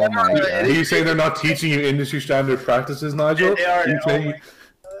 Standard? Oh my god! Are you saying they're not teaching you industry standard practices, Nigel? They are. Edit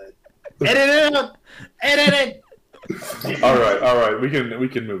it out. Edit it. All right. We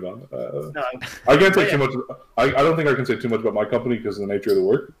can move on. I can't say too much. I don't think I can say too much about my company because of the nature of the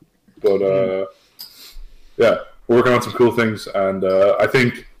work. But yeah, we're working on some cool things, and I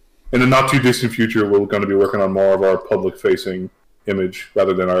think in the not too distant future, we're going to be working on more of our public-facing image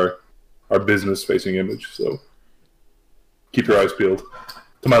rather than our business-facing image. So keep your eyes peeled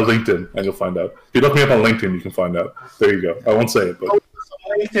to my LinkedIn, and you'll find out. If you look me up on LinkedIn, you can find out. There you go. I won't say it, but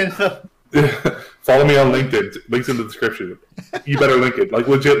follow me on LinkedIn. Links in the description. You better link it, like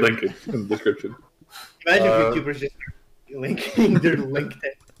legit link it in the description. Imagine YouTubers just linking their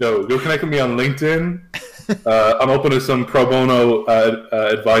LinkedIn. No, go connect with me on LinkedIn. I'm open to some pro bono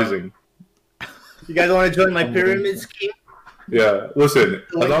advising. You guys want to join my pyramid scheme? Yeah, listen.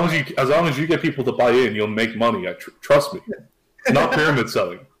 As long as you get people to buy in, you'll make money. Trust me. It's not pyramid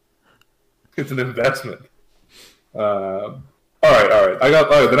selling. It's an investment. All right.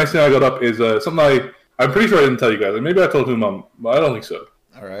 The next thing I got up is something I'm pretty sure I didn't tell you guys. Maybe I told you, Mom, but I don't think so.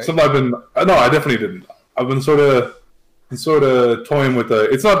 All right. Something I've been. No, I definitely didn't. I've been sort of toying with the.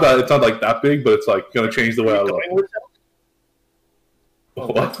 It's not like that big, but it's like gonna change the way I look.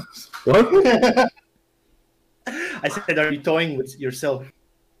 What? What? I said, are you toying with yourself?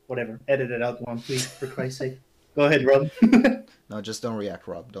 Whatever. Edit it out, one, please, for Christ's sake. Go ahead, Rob. No, just don't react,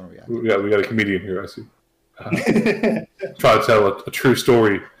 Rob. Don't react. Yeah, we got a comedian here, I see. Try to tell a true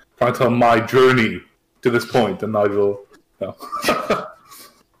story. Try to tell my journey to this point, and Nigel... No.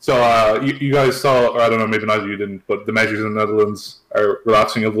 So, you guys saw, or I don't know, maybe Nigel you didn't, but the measures in the Netherlands are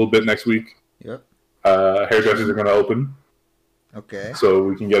relaxing a little bit next week. Yep. Hairdressers are going to open. Okay. So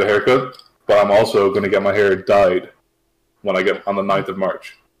we can get a haircut. But I'm also going to get my hair dyed when I get on the 9th of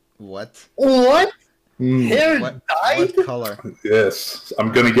March. What? What? Hair What dyed? color? Yes.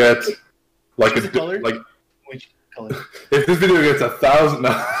 I'm going to get like Which color? Like, Which color? if this video gets 1,000...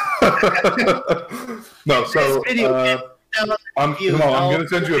 No, so... This video I'm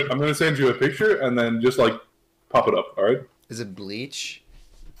gonna send you a picture and then just like pop it up. All right. Is it bleach?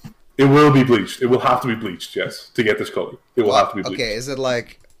 It will be bleached. It will have to be bleached. Yes, to get this color, it will have to be bleached. Okay. Is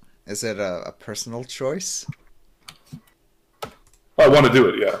it a personal choice? I want to do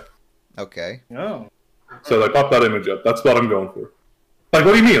it. Yeah. Okay. No. So like pop that image up. That's what I'm going for. Like,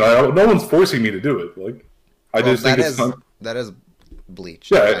 what do you mean? No one's forcing me to do it. Like, I just think it's fun. That is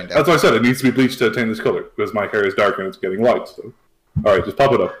bleach. Yeah, that's what I said. It needs to be bleached to attain this color because my hair is dark and it's getting light. So, all right, just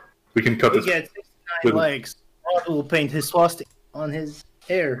pop it up. We can cut He this. gets 69 likes. Rod will paint his swastika on his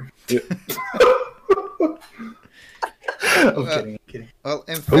hair. Yeah. I'm kidding. Well,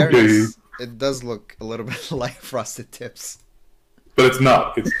 in fairness, it does look a little bit like Frosted Tips. But it's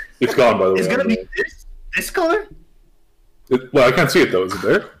not. It's gone, by the way. It's gonna be this color? Well, I can't see it though. Is it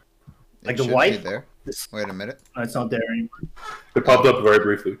there? Like It the should white? be there. Wait a minute. No, it's not there anymore. It popped up very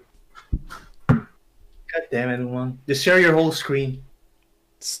briefly. God damn it, Juan. Just share your whole screen.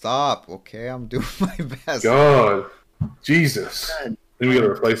 Stop. Okay, I'm doing my best. God, Jesus. God. Then we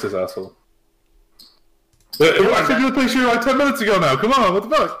gotta replace this asshole. I said you replaced you like 10 minutes ago now. Come on, what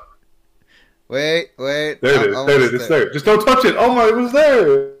the fuck? Wait. There it is. There it is. It's there. Just don't touch it. Oh my, it was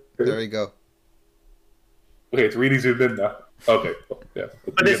there. There we go. Okay, it's really zoomed in now. Okay, well, yeah.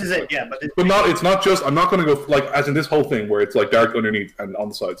 But this is it, yeah. But not. It's not just. I'm not gonna go like as in this whole thing where it's like dark underneath and on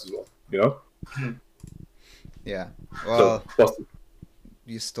the sides as well. You know. Yeah. Well, so,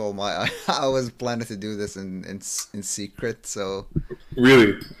 you stole my. I was planning to do this in secret, so.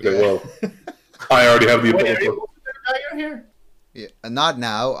 Really? Okay. Yeah. Well, I already have the. Wait, are you dye your hair? Yeah, not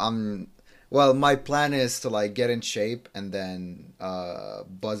now. Well, my plan is to like get in shape and then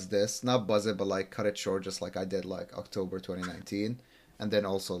buzz this, not buzz it, but like cut it short, just like I did like October 2019, and then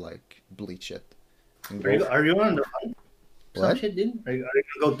also like bleach it. Are you on the hunt? Some What? shit, dude? Are you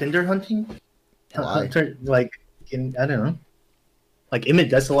gonna go Tinder hunting? Why? Hunter, like, I don't know. Like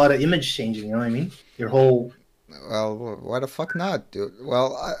image. That's a lot of image changing. You know what I mean? Your whole. Well, why the fuck not, dude?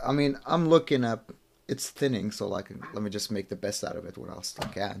 Well, I mean, I'm looking up. It's thinning, so like, let me just make the best out of it while I still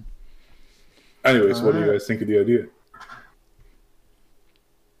can. Anyways, what do you guys think of the idea?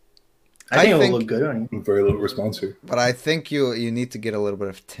 I think it will look good on you. Very little response here. But I think you need to get a little bit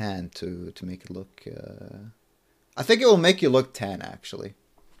of tan to make it look. I think it will make you look tan, actually.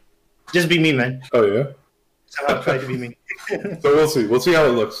 Just be me, man. Oh yeah. So I'll try to be me. So we'll see. We'll see how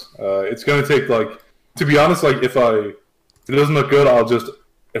it looks. It's gonna take like, to be honest, like if it doesn't look good, I'll just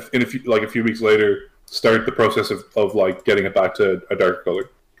a few weeks later start the process of like getting it back to a darker color.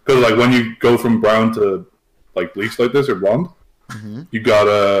 Because like when you go from brown to like bleach like this or blonde, you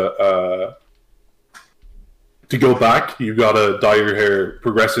gotta to go back. You gotta dye your hair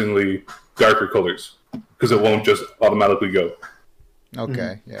progressively darker colors because it won't just automatically go.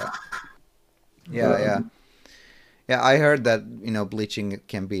 Okay. Yeah. I heard that bleaching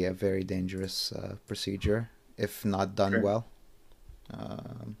can be a very dangerous procedure if not done well.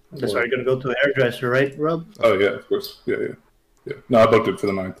 That's why you're gonna go to a hairdresser, right, Rob? Oh yeah, of course. Yeah. No, I booked it for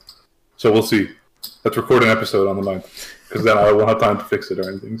the 9th. So we'll see. Let's record an episode on the 9th. Because then I won't have time to fix it or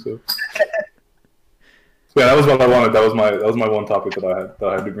anything. So yeah, that was what I wanted. That was my one topic that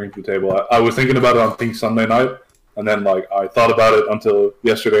I had to bring to the table. I was thinking about it on Pink Sunday night, and then like I thought about it until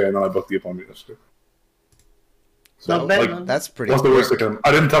yesterday, and then I booked the appointment yesterday. So, Not bad, like, That's pretty. what's the worst that can?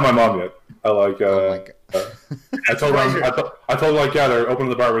 I didn't tell my mom yet. I like. Oh I told her. I told her like, yeah, they're opening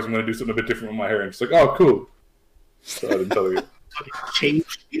the barbers. I'm going to do something a bit different with my hair, and she's like, oh, cool. So I didn't tell her yet. Change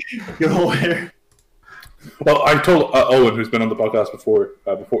your whole hair. Well, I told Owen, who's been on the podcast before,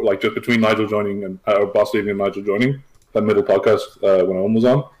 like just between Nigel joining and Boss Lady and Nigel joining that middle podcast when Owen was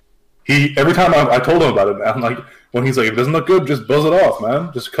on. Every time I told him about it, and like when he's like, if it doesn't look good, just buzz it off,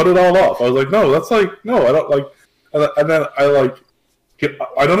 man. Just cut it all off. I was like, no, that's like no, I don't like. And then I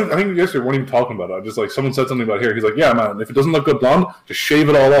think yesterday we weren't even talking about it. I just like someone said something about hair. He's like, yeah, man, if it doesn't look good blonde, just shave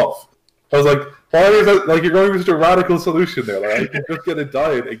it all off. I was like, why is that? Like you're going for such a radical solution there. Like I can just get it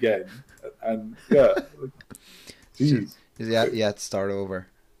dyed again, and yeah. Like, jeez. Yeah, start over.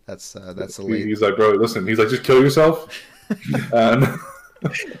 That's elite. He's like, bro, listen. He's like, just kill yourself. And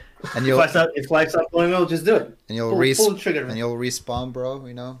you'll if life's not going well, just do it. And you'll respawn, bro.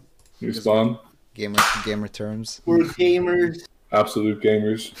 You know. Respawn. Gamer terms. We're gamers. Absolute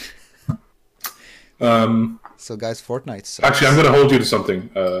gamers. So guys, Fortnite sucks. Actually, I'm gonna hold you to something.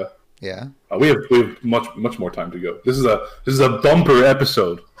 Yeah. We have much more time to go. This is a bumper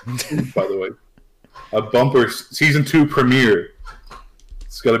episode, by the way. A bumper season 2 premiere.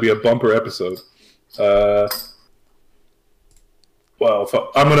 It's got to be a bumper episode. Well,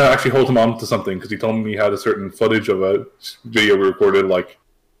 I'm gonna actually hold him on to something because he told me he had a certain footage of a video we recorded like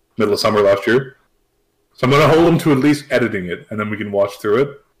middle of summer last year. So I'm gonna hold him to at least editing it, and then we can watch through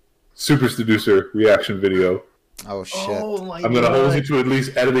it. Super Seducer reaction video. Oh shit! I'm gonna hold you to at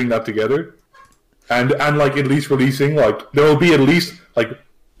least editing that together, and like at least releasing like there will be at least like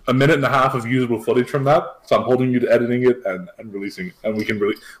a minute and a half of usable footage from that. So I'm holding you to editing it and releasing it, and we can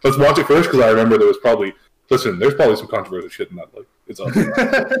really let's watch it first because I remember there's probably some controversial shit in that. Like it's awesome.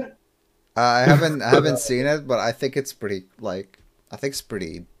 I haven't seen it, but I think it's pretty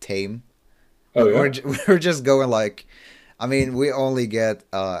tame. Oh yeah. We're just going like. I mean, we only get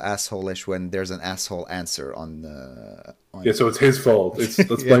asshole-ish when there's an asshole answer on the. Yeah, so it's his fault. Let's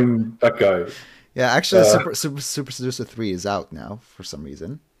blame that guy. Yeah, actually, Super Seducer 3 is out now for some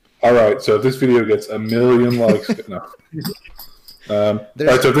reason. All right, so if this video gets 1 million likes, no. All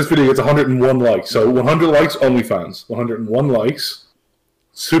right, so if this video gets 101 likes, so 100 likes, OnlyFans. 101 likes,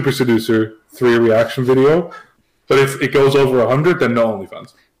 Super Seducer 3 reaction video. But if it goes over 100, then no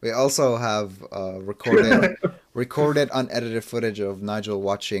OnlyFans. We also have recorded unedited footage of Nigel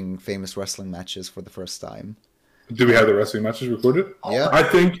watching famous wrestling matches for the first time. Do we have the wrestling matches recorded? Yeah. I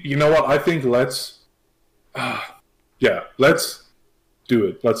think, you know what? I think let's do it. Let's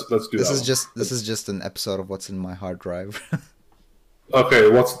do This is just an episode of what's in my hard drive. Okay,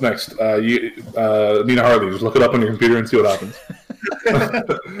 what's next? Nina Harley, just look it up on your computer and see what happens.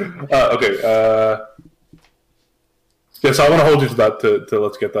 Okay. Yeah, so I want to hold you to that to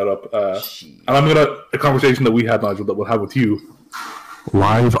let's get that up. And I'm a conversation that we had, Nigel, that we'll have with you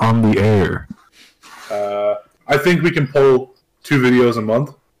live on the air. I think we can pull 2 videos a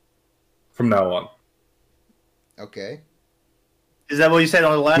month from now on. Okay. Is that what you said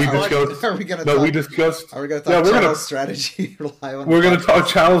on the last one? We discussed. Are we going to talk channel strategy live on We're going to talk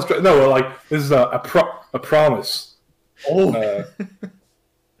channel strategy. No, like, this is a promise. Oh.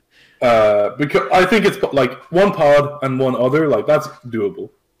 Because I think it's like one pod and one other, like that's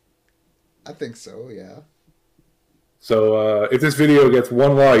doable. I think so, yeah. So if this video gets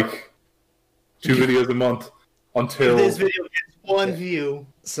 1 like, 2 videos a month until if this video gets 1 view.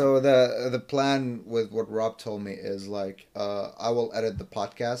 So the plan with what Rob told me is like I will edit the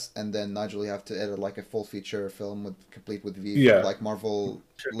podcast and then Nigel, you have to edit like a full feature film complete with like Marvel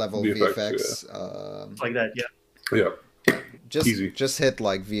level VFX. Like that, yeah. Yeah. Easy. Just hit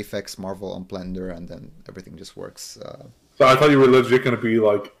like VFX Marvel on Blender and then everything just works. So I thought you were legit going to be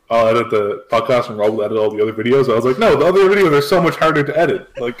like, I'll edit the podcast and Rob will edit all the other videos. I was like, no, the other videos are so much harder to edit.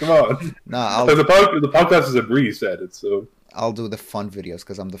 Like, come on. Nah, the podcast is a breeze to edit, so. I'll do the fun videos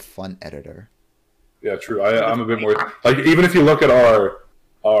because I'm the fun editor. Yeah, true. I'm a bit more like even if you look at our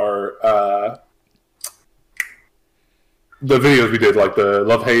the videos we did, like the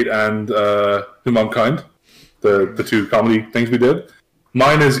Love, Hate, and Humankind, the 2 comedy things we did,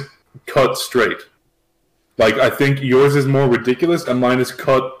 mine is cut straight. Like I think yours is more ridiculous, and mine is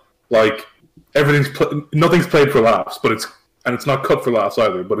cut like nothing's played for laughs, but it's not cut for laughs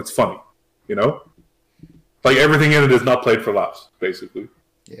either, but it's funny, you know. Like everything in it is not played for laughs, basically.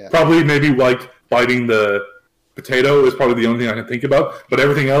 Yeah. Probably maybe like biting the potato is probably the only thing I can think about, but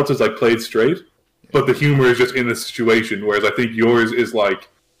everything else is like played straight. But the humor is just in the situation, whereas I think yours is like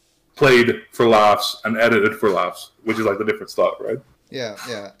played for laughs and edited for laughs, which is like the different stuff, right? Yeah,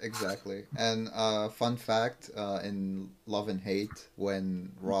 exactly. And fun fact, in Love and Hate,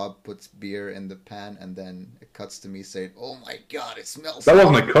 when Rob puts beer in the pan and then it cuts to me saying, "Oh my god, it smells." That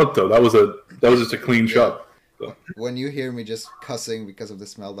wasn't a cut though. That was just a clean shot. So. When you hear me just cussing because of the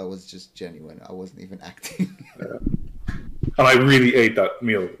smell, that was just genuine. I wasn't even acting. Yeah. And I really ate that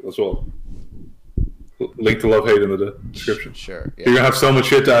meal as well. Link to Love, Hate in the description. Sure. Yeah. You're gonna have so much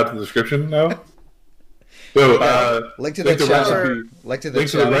shit to add to the description now. So, link to the channel. Link to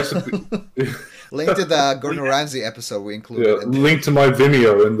the recipe. Link to the Gordon Ramsay episode we included. Yeah, link to my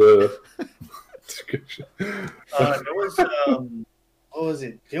Vimeo in the description. What was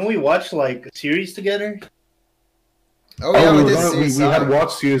it? Didn't we watch like a series together? Oh yeah, we did. We had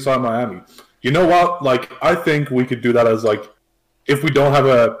watched CSI Miami. You know what? Like, I think we could do that as like, if we don't have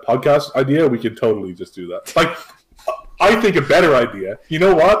a podcast idea, we could totally just do that. Like, I think a better idea. You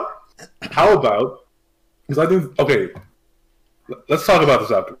know what? How about? Because I think okay. Let's talk about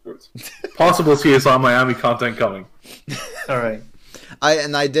this afterwards. Possible CSI Miami content coming. All right.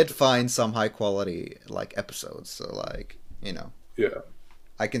 I did find some high quality like episodes, so like Yeah.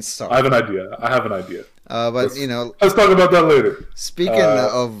 I can start. I have an idea. But let's talk about that later. Speaking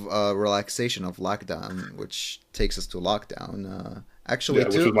of relaxation of lockdown, which takes us to lockdown. Actually,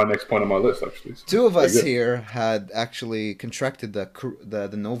 which was my next point on my list. Actually, two of us here had actually contracted the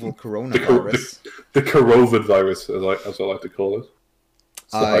novel coronavirus. The COVID virus, as I like to call it.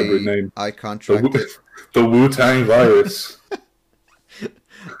 It's the hybrid name. I contracted the Wu-Tang virus.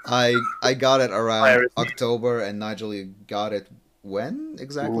 I got it around October, and Nigel, you got it when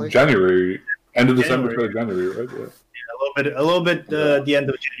exactly? January, end of December, January, right? Yeah, a little bit. The end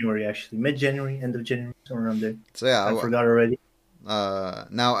of January, actually, mid-January, end of January, somewhere around there. So yeah, I forgot already.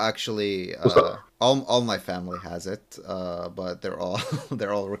 Now actually, all my family has it, but they're all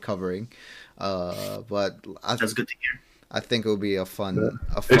recovering. But That's good to hear. I think it would be a fun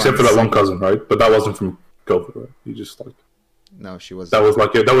except for that one cousin, right? But that wasn't from COVID, right? You just like. No, she was. That was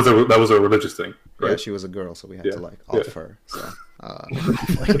like that was a religious thing, right? Yeah, she was a girl, so we had to like off her.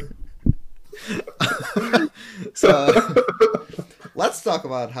 So, let's talk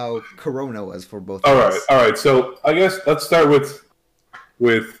about how Corona was for both of us. All right. So I guess let's start with.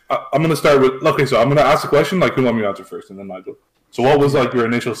 I'm gonna start with. Okay, so I'm gonna ask the question. Like, who want me to answer first, and then Nigel. So, what was like your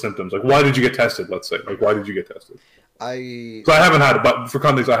initial symptoms? Like, why did you get tested? Let's say, like, why did you get tested? So I haven't had it, but for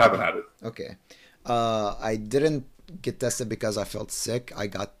context, I haven't had it. Okay, I didn't get tested because I felt sick. I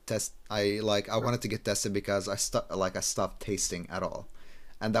wanted to get tested because I stopped tasting at all,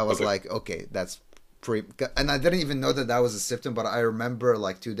 and that was okay, that's pretty. And I didn't even know that was a symptom, but I remember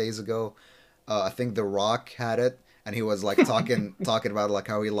like 2 days ago, I think The Rock had it, and he was like talking about like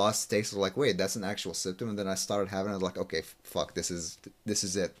how he lost taste. I was like, wait, that's an actual symptom. And then I started having it. I was like, okay, fuck, this is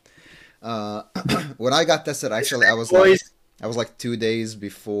it. When I got tested, actually, I was like 2 days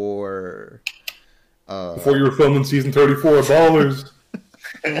before. Before you were filming season 34 of Ballers.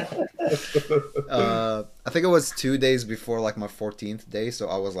 I think it was 2 days before like my 14th day, so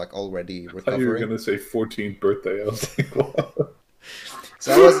I was like already recovering. I thought you were gonna say 14th birthday. I was like, what?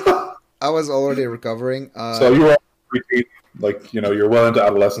 So I was already recovering. So you were like you're well into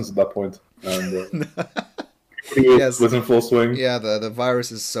adolescence at that point, and yes, was in full swing. Yeah, the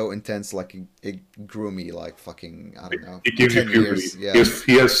virus is so intense, like it grew me like fucking, I don't know. It gives you puberty. Yeah.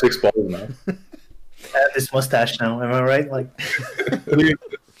 He has 6 balls now. I have this mustache now, am I right? Like,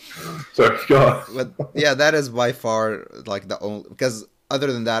 sorry, God. But yeah, that is by far like the only, because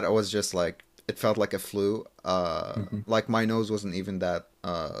other than that, I was just like, it felt like a flu. Like my nose wasn't even that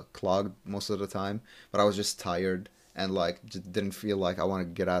clogged most of the time, but I was just tired and like just didn't feel like I want to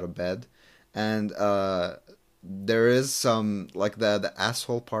get out of bed. And there is some like the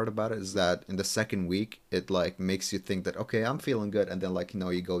asshole part about it is that in the second week it like makes you think that okay, I'm feeling good, and then like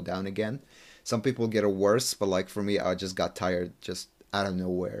you go down again. Some people get it worse, but like for me, I just got tired just out of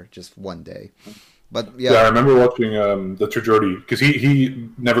nowhere, just one day. But yeah, I remember watching the Trajordi because he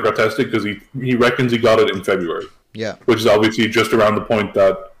never got tested because he reckons he got it in February. Yeah, which is obviously just around the point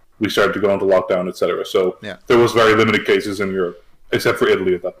that we started to go into lockdown, etc. So there was very limited cases in Europe, except for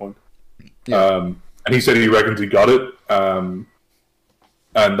Italy at that point. Yeah. And he said he reckons he got it.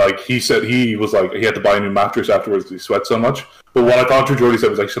 And like he said, he was like he had to buy a new mattress afterwards because he sweat so much. But what I thought Trajordi said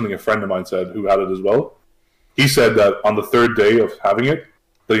was like something a friend of mine said who had it as well. He said that on the 3rd day of having it,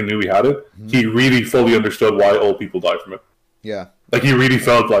 that he knew he had it, he really fully understood why old people die from it. Yeah. Like he really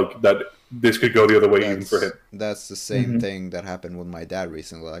felt like that this could go the other way even for him. That's the same thing that happened with my dad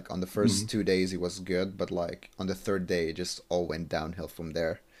recently. Like on the first 2 days he was good, but like on the 3rd day it just all went downhill from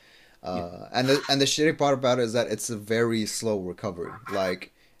there. And the shitty part about it is that it's a very slow recovery.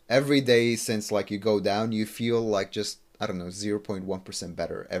 Like every day since like you go down, you feel like just I don't know 0.1%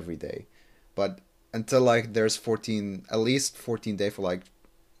 better every day, but until like there's at least 14 days for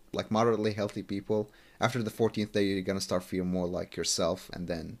like moderately healthy people. After the 14th day, you're gonna start feeling more like yourself, and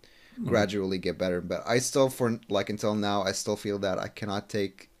then gradually get better. But I still for like until now, I still feel that I cannot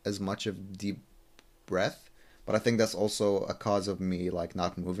take as much of deep breath. But I think that's also a cause of me like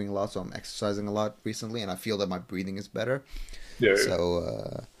not moving a lot. So I'm exercising a lot recently, and I feel that my breathing is better. Yeah.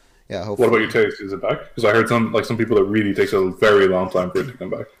 So yeah. Hopefully. What about your taste? Is it back? Because I heard some people that really takes a very long time for it to come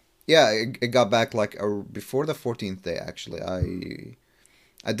back. Yeah, it got back like before the 14th day. Actually,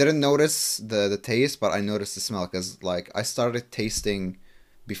 I didn't notice the taste, but I noticed the smell because like I started tasting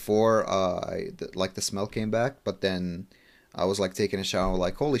before the smell came back, but then I was like taking a shower,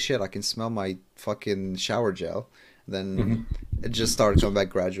 like holy shit, I can smell my fucking shower gel. then it just started coming back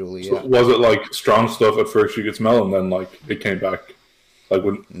gradually. So was it like strong stuff at first you could smell, and then like it came back, like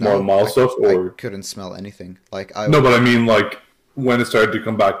with more mild stuff, or I couldn't smell anything. Like no, but I mean like when it started to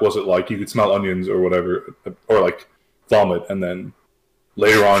come back, was it like you could smell onions or whatever, or like vomit, and then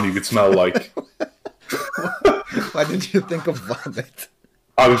later on you could smell like. Why did you think of vomit?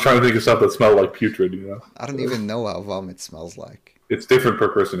 I was trying to think of stuff that smelled like putrid, you know. I don't even know how vomit smells like. It's different per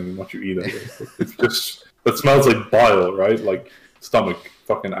person and what you eat. It's just it smells like bile, right? Like stomach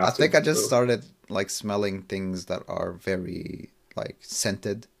fucking acid. I think I just started like smelling things that are very like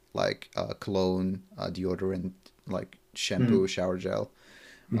scented, like cologne, deodorant, like shampoo, shower gel.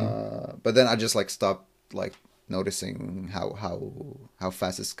 But then I just like stopped like noticing how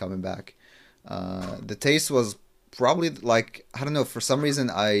fast it's coming back. The taste was probably like, I don't know, for some reason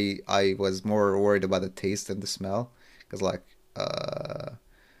I was more worried about the taste than the smell, because like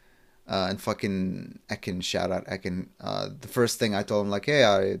and fucking Ekin, shout out Ekin, the first thing I told him, like, hey,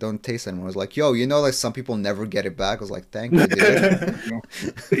 I don't taste anymore, was like, yo, you know, like some people never get it back. I was like, thank you, dude.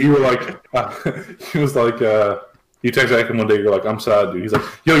 You were like he was like you text Ekin one day, you're like, I'm sad, dude. He's like,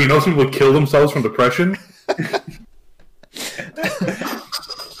 yo, you know some people kill themselves from depression?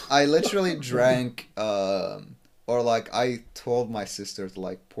 I literally drank or like I told my sister to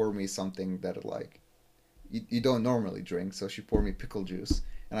like pour me something that like you don't normally drink, so she poured me pickle juice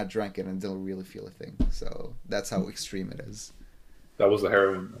and I drank it and didn't really feel a thing. So that's how extreme it is. That was the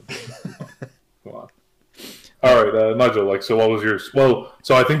heroin. Wow. All right, Nigel, like, so what was yours? Well,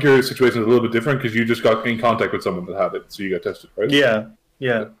 so I think your situation is a little bit different because you just got in contact with someone that had it, so you got tested, right? Yeah.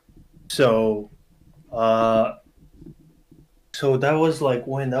 So that was like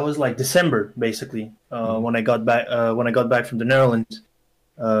when? That was like December, basically, when I got back from the Netherlands,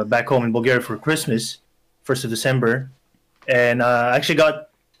 back home in Bulgaria for Christmas, 1st of December, and I actually got,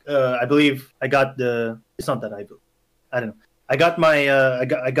 I believe I got the. It's not that I don't know. I got my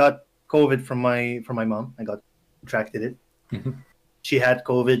I got COVID from my mom. I got contracted it. She had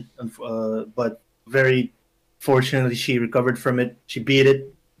COVID, but very fortunately she recovered from it. She beat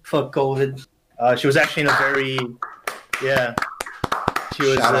it. Fuck COVID. She was actually in a very She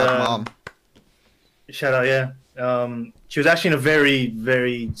was shout out, mom. Shout out, yeah. She was actually in a very,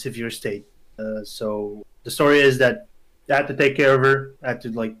 very severe state. So the story is that I had to take care of her. I had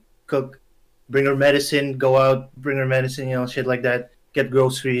to like cook, bring her medicine, go out, bring her medicine, you know, shit like that. Get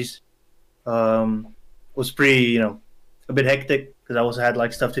groceries. Was pretty, a bit hectic because I also had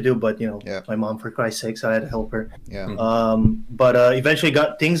like stuff to do. But my mom, for Christ's sake, so I had to help her. Yeah. But eventually,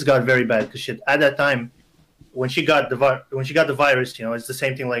 things got very bad because shit. At that time, when she got the virus, it's the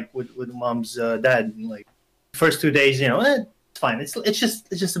same thing like with mom's dad. Like first 2 days, it's fine. It's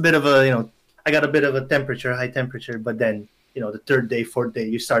just a bit of a I got a bit of a high temperature, but then the third day, fourth day,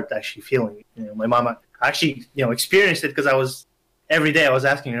 you start actually feeling it. My mom actually experienced it because every day I was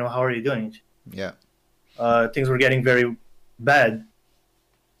asking how are you doing? Yeah. Things were getting very bad.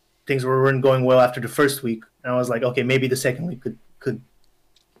 Things weren't going well after the first week, and I was like, okay, maybe the second week could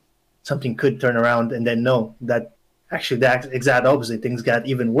something could turn around, and then no, that actually the exact opposite. Things got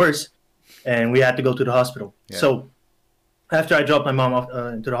even worse, and we had to go to the hospital. Yeah. So after I dropped my mom off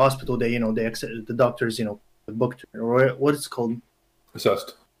into the hospital, the doctors booked her, or what it's called,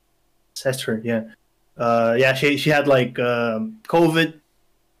 assessed her. Yeah, she had like COVID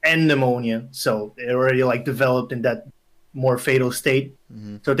and pneumonia, so it already like developed in that more fatal state.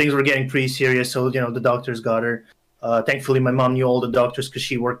 So things were getting pretty serious. So the doctors got her. Thankfully, my mom knew all the doctors because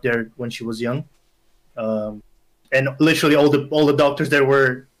she worked there when she was young, and literally all the doctors there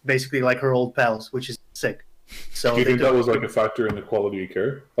were basically like her old pals, which is sick. So do you think that was like a factor in the quality of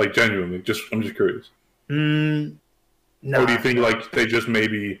care? Like genuinely, I'm just curious. No. Or do you think like they just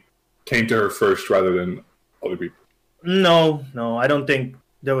maybe came to her first rather than other people? No, I don't think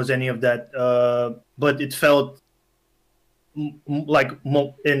there was any of that. But it felt like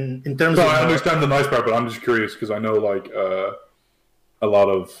in terms of. I understand the nice part, but I'm just curious because I know like a lot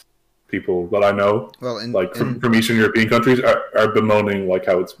of people that I know, from Eastern European countries, are bemoaning like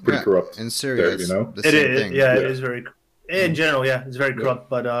how it's pretty corrupt. In Syria, there, it is. Thing. Yeah, it is very. In general, yeah, it's very corrupt.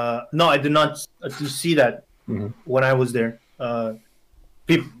 But no, I did not see that when I was there.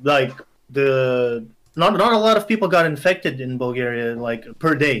 People like not a lot of people got infected in Bulgaria like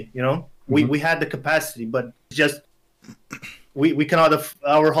per day. We had the capacity, but just we cannot.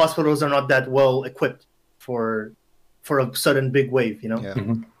 Our hospitals are not that well equipped for a sudden big wave.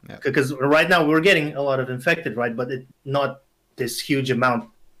 Because right now we're getting a lot of infected, right? But not this huge amount,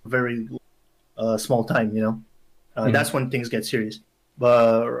 very small time. That's when things get serious.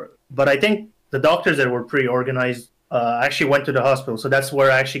 But I think the doctors that were pretty organized actually went to the hospital, so that's where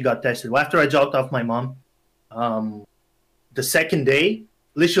I actually got tested. After I dropped off my mom, The second day,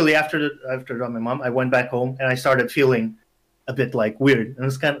 literally after I dropped my mom, I went back home and I started feeling a bit like weird. And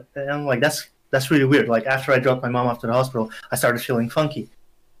it's kind of, and I'm like, that's really weird. Like after I dropped my mom off to the hospital, I started feeling funky.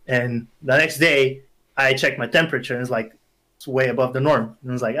 And the next day, I checked my temperature and it's like it's way above the norm.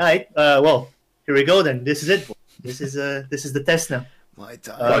 And I was like, all right, well, here we go then. This is it. This is the test now. My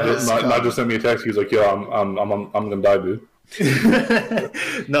time. Nigel sent me a text. He was like, "Yo, I'm gonna die, dude."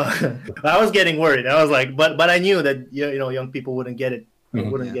 No, I was getting worried. I was like, but I knew that young people wouldn't get it,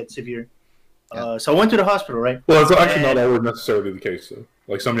 wouldn't get severe. So I went to the hospital, right? Well, it's actually not always necessarily the case, though.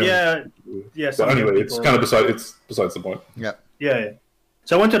 Like some young Some but anyway, young it's people, kind of besides the point. Yeah.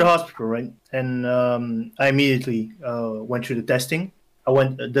 So I went to the hospital, right? And I immediately went through the testing.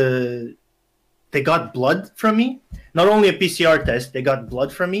 They got blood from me. Not only a PCR test, they got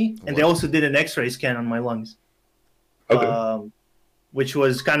blood from me, and they also did an X-ray scan on my lungs. Okay. Which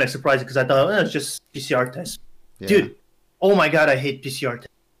was kind of surprising because I thought it's just PCR test. Yeah. Dude, oh my god, I hate PCR tests.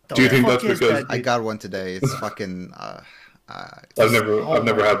 Do you think that's because I got one today? It's fucking. I've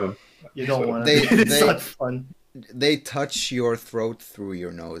never had one. You don't want to. It's not fun. They touch your throat through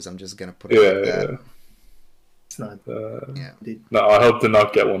your nose. I'm just gonna put it like that. Yeah. It's not. No, I hope to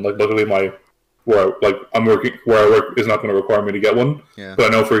not get one. Like, luckily, where I work is not going to require me to get one. Yeah. But I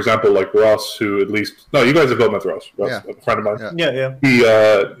know, for example, like Ross, who at least you guys have both met Ross. Ross, a friend of mine. Yeah. He,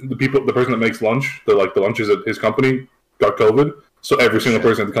 the person that makes lunch, the lunches at his company, got COVID. So every single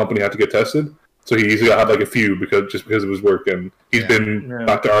person at the company had to get tested. So he easily had like a few because of his work, and he's been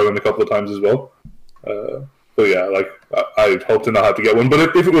back to Ireland a couple of times as well. So yeah, like I hope to not have to get one.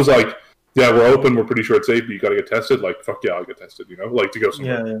 But if it was like, yeah, we're open, we're pretty sure it's safe, but you got to get tested. Like, fuck yeah, I'll get tested. Like to go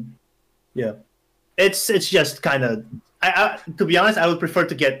somewhere. Yeah. It's just kind of. I to be honest, I would prefer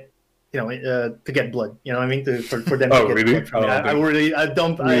to get, to get blood. You know what I mean? For them to get really? blood from me.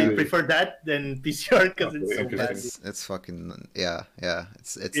 I prefer that than PCR because it's so bad. It's fucking yeah.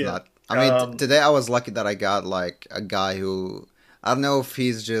 It's Yeah. not. I mean, today I was lucky that I got like a guy who I don't know if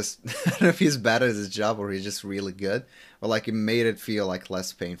he's just I don't know if he's bad at his job or he's just really good, but like it made it feel like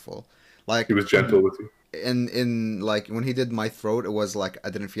less painful. Like He was gentle with you. in like when he did my throat, it was like I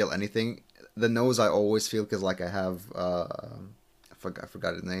didn't feel anything. The nose I always feel because like I have I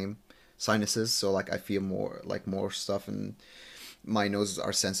forgot the name, sinuses, so like I feel more stuff and my noses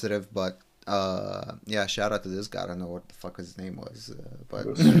are sensitive. But yeah, shout out to this guy. I don't know what the fuck his name was, but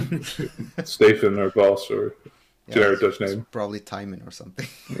Stephen or Boss or generic Dutch name. Probably Timon or something.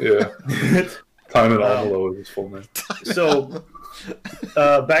 Yeah. Timon Almelo is his full name. So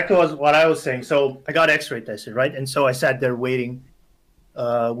back to what I was saying. So I got X-ray tested, right? And so I sat there waiting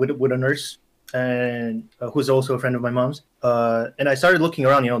with a nurse and who's also a friend of my mom's. And I started looking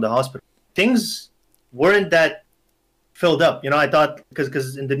around, the hospital. Things weren't that filled up. I thought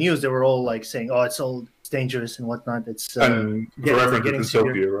because in the news they were all like saying, "Oh, it's all dangerous and whatnot." It's and for reference, it's in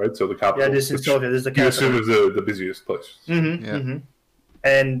Sofia, right? So the capital. Yeah, this is Sofia. This is the capital. You assume is the busiest place.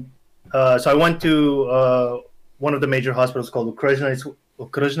 And so I went to one of the major hospitals called Okružna.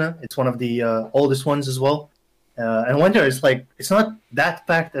 It's one of the oldest ones as well. And I went there. It's like it's not that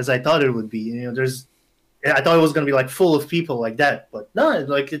packed as I thought it would be. I thought it was gonna be like full of people like that, but no,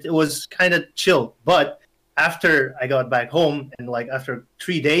 like it was kind of chill. But after I got back home and like after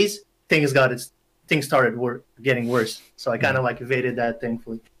 3 days, things started getting worse. So I kind of like evaded that,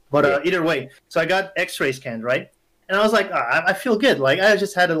 thankfully. But either way, so I got X-ray scanned, right? And I was like, I feel good. Like I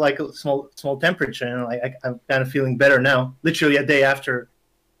just had a small temperature, and like I'm kind of feeling better now. Literally a day after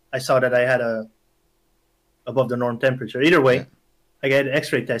I saw that I had a above the norm temperature. Either way, I got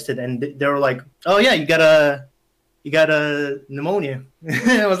X-ray tested, and they were like, "Oh yeah, you got a pneumonia."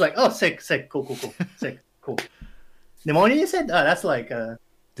 I was like, "Oh, sick, cool, sick, cool." Pneumonia, you said? Oh, that's like.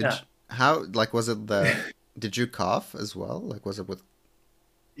 How like was it the? Did you cough as well? Like was it with?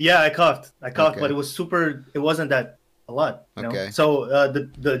 Yeah, I coughed, Okay. but it was super. It wasn't that a lot. Okay. So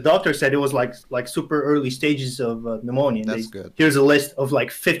the doctor said it was like super early stages of pneumonia. That's good. Here's a list of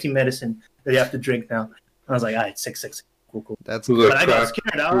like 50 medicine that you have to drink now. I was like, all right, sick, cool. That's good. But I got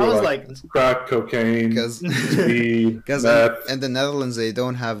scared. I was like, crack, cocaine, speed, because meth. in the Netherlands they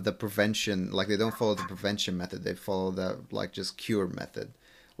don't have the prevention, like they don't follow the prevention method. They follow the like just cure method.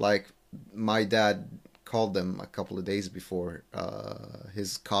 Like my dad called them a couple of days before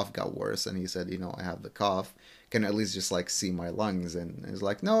his cough got worse, and he said, I have the cough. Can at least just like see my lungs? And he's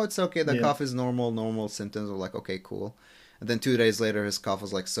like, no, it's okay. The cough is normal symptoms. We're like, okay, cool. And then 2 days later, his cough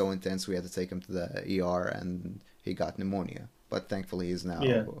was like so intense, we had to take him to the ER, and he got pneumonia. But thankfully, he's now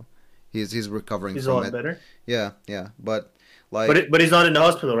he's recovering. He's from a lot it. better. Yeah, but like, but he's not in the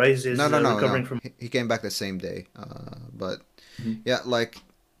hospital, right? He's no. recovering from. He came back the same day. But yeah, like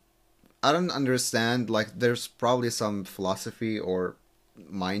I don't understand. Like, there's probably some philosophy or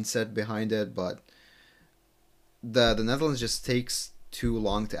mindset behind it, but the Netherlands just takes too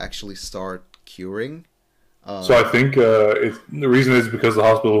long to actually start curing. So I think the reason is because the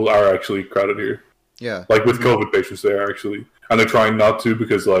hospitals are actually crowded here. Yeah. Like with COVID patients, they are actually, and they're trying not to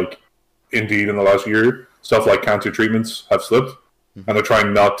because, like, indeed, in the last year, stuff like cancer treatments have slipped, and they're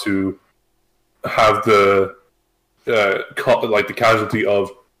trying not to have the the casualty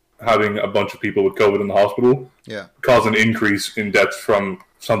of having a bunch of people with COVID in the hospital cause an increase in deaths from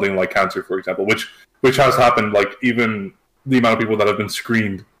something like cancer, for example, which has happened. Like, even the amount of people that have been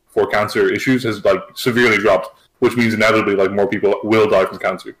screened for cancer issues has like severely dropped, which means inevitably like more people will die from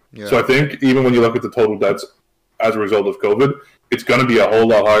cancer. Yeah. So I think even when you look at the total deaths as a result of COVID, it's going to be a whole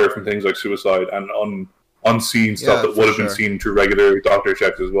lot higher from things like suicide and unseen stuff that would have been seen through regular doctor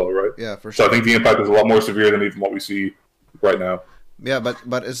checks as well, right? Yeah, for sure. So I think the impact is a lot more severe than even what we see right now. Yeah,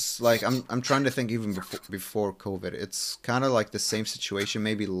 but it's like I'm trying to think even before COVID. It's kind of like the same situation,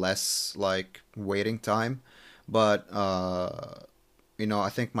 maybe less like waiting time, but you know, I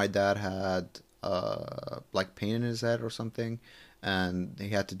think my dad had like pain in his head or something, and he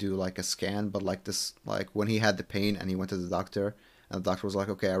had to do like a scan. But like this, like when he had the pain and he went to the doctor, and the doctor was like,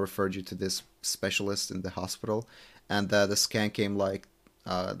 "Okay, I referred you to this specialist in the hospital," and the scan came like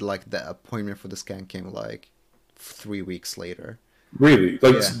the appointment for the scan came like 3 weeks later. Really,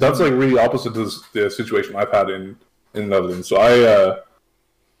 like that's like really opposite to the situation I've had in the Netherlands. So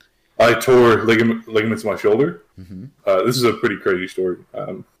I tore ligaments in my shoulder. Mm-hmm. This is a pretty crazy story,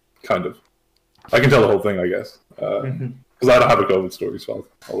 kind of. I can tell the whole thing, I guess, because I don't have a COVID story, so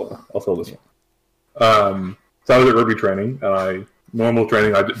I'll tell this one. So I was at rugby training, and normal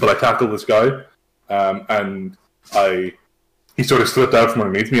training, but I tackled this guy, and he sort of slipped out from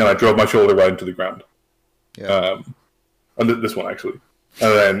underneath me, and I drove my shoulder right into the ground. Yeah. And this one actually,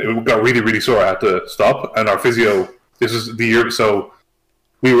 and then it got really, really sore. I had to stop, and our physio. This is the year, so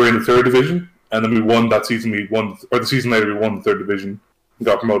we were in the third division, and then we won that season. The season later, we won the third division and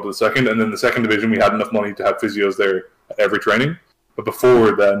got promoted to the second. And then the second division, we had enough money to have physios there at every training. But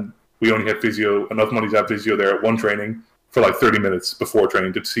before then, we only had enough money to have physio there at one training for like 30 minutes before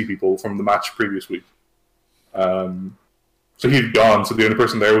training to see people from the match previous week. So he'd gone. So the only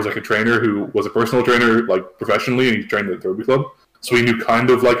person there was like a trainer who was a personal trainer, like professionally, and he trained at the rugby club. So he knew kind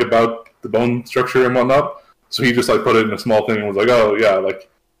of like about the bone structure and whatnot. So he just like put it in a small thing and was like, "Oh yeah, like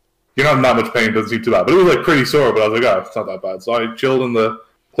you're not in that much pain. Doesn't seem too bad." But it was like pretty sore. But I was like, "Oh, it's not that bad." So I chilled in the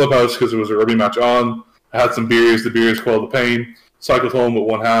clubhouse because there was a rugby match on. I had some beers. The beers quelled the pain. Cycled home with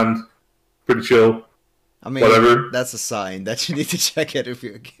one hand. Pretty chill. I mean, whatever. That's a sign that you need to check it if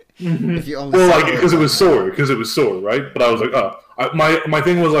you only. Well, like because it was sore, right? But I was like, "Oh, my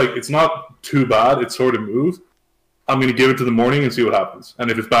thing was like, it's not too bad. It's sort of moved. I'm gonna give it to the morning and see what happens.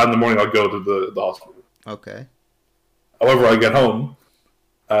 And if it's bad in the morning, I'll go to the hospital." Okay. However, I get home.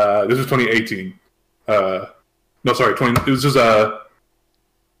 This was 2018. No, sorry, it was just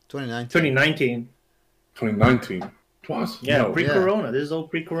 2019. 2019. 2019. What? Yeah, no. pre-corona. Yeah. This is all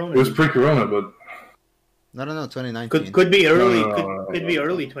pre-corona. It was pre-corona, but no, 2019. Could be early. Could be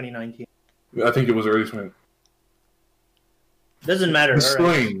early 2019. I think it was early 2019. Doesn't matter. The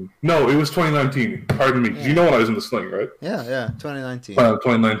sling. Right. No, it was 2019. Pardon me. Yeah. You know when I was in the sling, right? Yeah, 2019.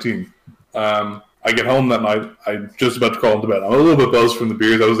 2019. I get home that night. I'm just about to crawl into bed. I'm a little bit buzzed from the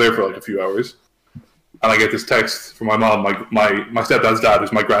beers. I was there for like a few hours. And I get this text from my mom. My stepdad's dad,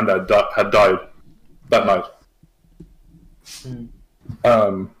 who's my granddad, had died that night.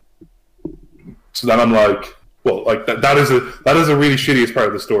 So then I'm like, well, like that is a really shittiest part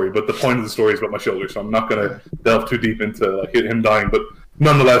of the story. But the point of the story is about my shoulder, so I'm not gonna delve too deep into like him dying. But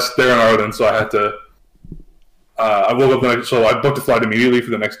nonetheless, they're in Ireland, so I had to. I woke up the next, so I booked a flight immediately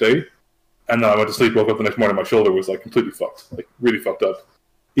for the next day, and then I went to sleep. Woke up the next morning, my shoulder was like completely fucked, like really fucked up,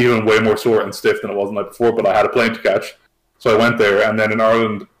 even way more sore and stiff than it was the night before. But I had a plane to catch, so I went there. And then in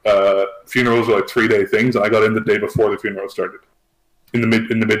Ireland, funerals are like 3-day things, and I got in the day before the funeral started. In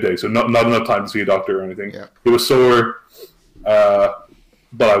the midday, so not enough time to see a doctor or anything. Yeah. It was sore,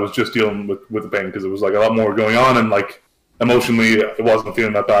 but I was just dealing with the pain because it was like a lot more going on, and like emotionally, it wasn't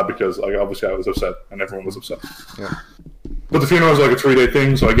feeling that bad because like obviously I was upset and everyone was upset. Yeah. But the funeral was like a 3-day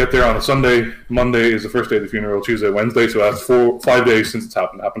thing, so I get there on a Sunday. Monday is the first day of the funeral. Tuesday, Wednesday, so that's 5 days since it's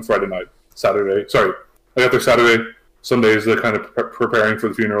happened. It happened Friday night. Saturday, sorry, I got there Saturday. Sunday is the kind of preparing for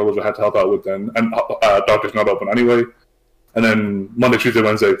the funeral, which I had to help out with then, and doctor's not open anyway. And then Monday, Tuesday,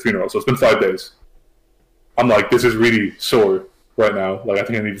 Wednesday, funeral. So it's been 5 days. I'm like, this is really sore right now. Like, I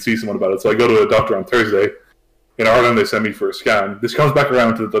think I need to see someone about it. So I go to a doctor on Thursday. In Ireland, they send me for a scan. This comes back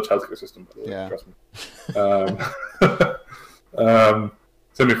around to the Dutch healthcare system, by the way. Yeah. Trust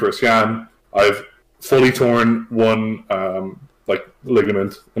me. sent me for a scan. I've fully torn one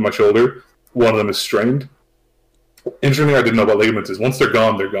ligament in my shoulder. One of them is strained. Interestingly, I didn't know about ligaments is once they're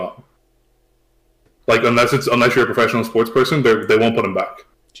gone, they're gone. Like unless you're a professional sports person, they won't put them back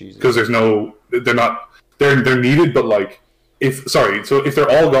because they're needed. But like if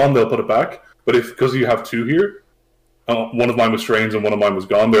they're all gone, they'll put it back. But because you have two here, one of mine was strained and one of mine was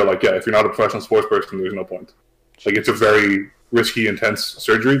gone. They're like, yeah, if you're not a professional sports person, there's no point. Like it's a very risky, intense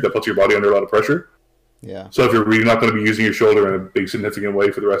surgery that puts your body under a lot of pressure. Yeah. So if you're really not going to be using your shoulder in a big, significant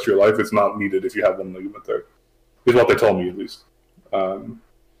way for the rest of your life, it's not needed if you have one ligament there. Is what they told me, at least. So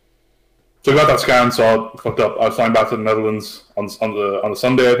I got that scan, saw it, fucked up. I was flying back to the Netherlands on the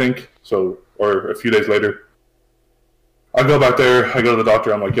Sunday, I think. Or a few days later. I go back there, I go to the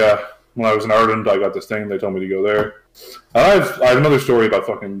doctor, I'm like, yeah, when I was in Ireland, I got this thing, they told me to go there. And I have another story about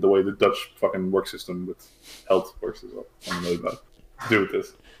fucking the way the Dutch fucking work system with health works as well. I don't know about to do with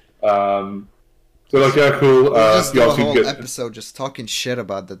this. So like, yeah, cool. Just do a whole episode just talking shit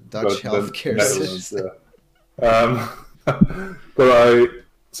about the Dutch healthcare system. Yeah. But I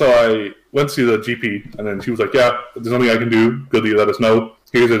went to see the GP, and then she was like, yeah, there's nothing I can do. Good that you let us know.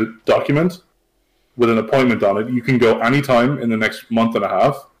 Here's a document with an appointment on it. You can go anytime in the next month and a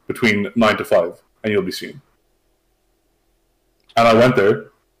half between 9 to 5, and you'll be seen. And I went there.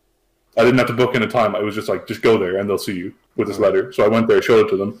 I didn't have to book in a time. I was just like, just go there, and they'll see you with this letter. So I went there, showed it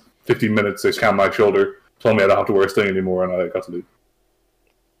to them. 15 minutes, they scanned my shoulder, told me I don't have to wear a sling anymore, and I got to leave.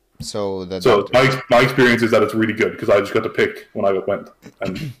 So my experience is that it's really good because I just got to pick when I went,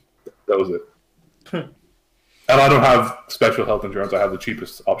 and that was it. And I don't have special health insurance. I have the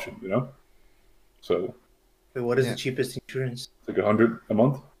cheapest option, you know. So. Wait, what is the cheapest insurance? It's like $100 a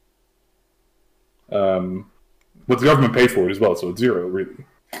month. But the government paid for it as well, so it's zero really.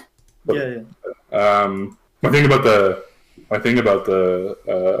 But, my thing about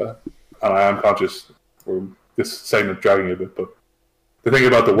the, and I am conscious for this segment dragging a bit, but the thing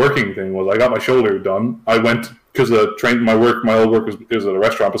about the working thing was I got my shoulder done. I went because my old work was at a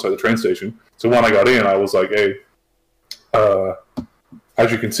restaurant beside the train station. So when I got in, I was like, hey,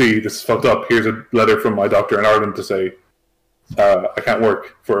 as you can see, this is fucked up. Here's a letter from my doctor in Ireland to say I can't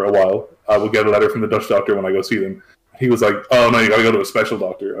work for a while. I will get a letter from the Dutch doctor when I go see them. He was like, oh no, you got to go to a special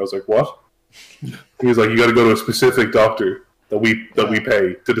doctor. I was like, what? He was like, you got to go to a specific doctor that we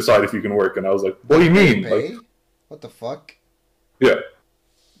pay to decide if you can work. And I was like, what do you mean? Like, what the fuck? Yeah.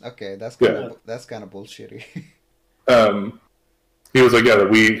 Okay, that's kind of bullshitty. He was like, yeah, that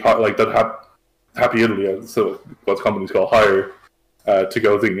we like that Happy Italy, so what the company's called, hire to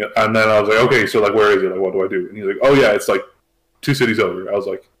go thing. And then I was like, okay, so like, where is it? Like, what do I do? And he's like, oh yeah, it's like 2 cities over. I was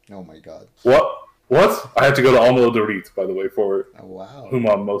like, oh my god, what? I had to go to Almelo de Riet, by the way, for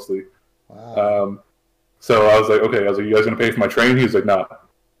Human mostly. Wow. So I was like, okay. I was like, you guys gonna pay for my train? He was like, nah.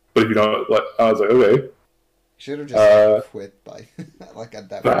 But if you don't, like, I was like, okay. Should have just quit by like at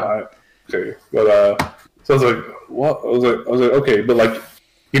that point. Okay, but so I was like, what? I was like, okay, but like,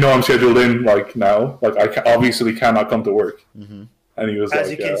 you know, I'm scheduled in like now. Like, I obviously cannot come to work. Mm-hmm. And he was as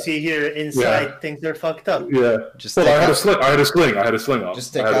you can see here inside, things are fucked up. Yeah, I had a sling. I had a sling on.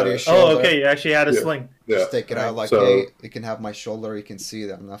 Just take out your shoulder. Oh, okay, you actually had a sling. Yeah. Just take it out like, hey, you can have my shoulder. You can see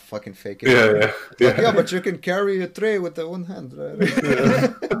that I'm not fucking faking it. Yeah, but you can carry a tray with the one hand, right?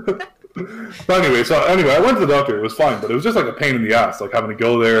 But anyway, I went to the doctor. It was fine, but it was just like a pain in the ass, like having to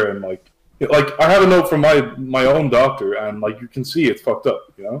go there and like I had a note from my own doctor, and like you can see it's fucked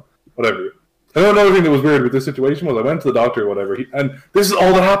up, you know, whatever. And another thing that was weird with this situation was I went to the doctor or whatever, and this is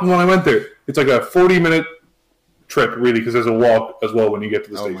all that happened when I went there. It's like a 40-minute trip, really, because there's a walk as well when you get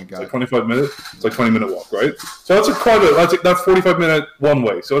to the station. It's like 25 minutes. It's like 20-minute walk, right? So that's that's 45-minute one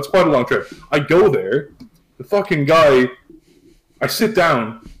way. So it's quite a long trip. I go there, the fucking guy, I sit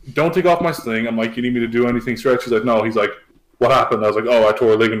down, don't take off my sling. I'm like, you need me to do anything stretch? He's like, no. He's like, what happened? I was like, oh, I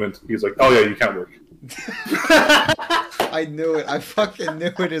tore a ligament. He's like, oh yeah, you can't work. I knew it. I fucking knew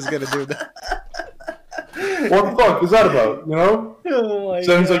it was gonna do that. What the fuck is that about? You know? Oh my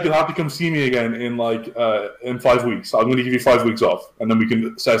Sounds God. like you'll have to come see me again in in 5 weeks. I'm going to give you 5 weeks off, and then we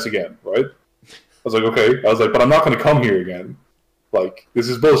can assess again, right? I was like, okay. I was like, but I'm not going to come here again. Like, this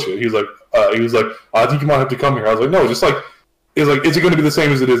is bullshit. He was like, I think you might have to come here. I was like, no, just like, is it going to be the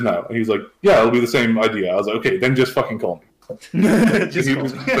same as it is now? And he was like, yeah, it'll be the same idea. I was like, okay, then just fucking call me. I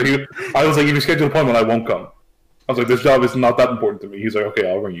was like, if you schedule an appointment, I won't come. I was like, this job is not that important to me. He's like, okay,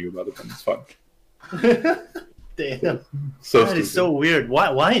 I'll ring you about it, then it's fine. Damn. So That is so weird.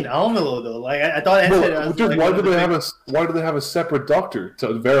 Why in Almelo though? Like I thought. Well, just, why do they have a separate doctor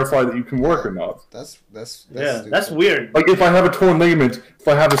to verify that you can work or not? That's that's weird. Like if I have a torn ligament, if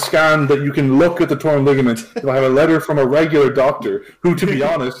I have a scan that you can look at the torn ligament, if I have a letter from a regular doctor who, to be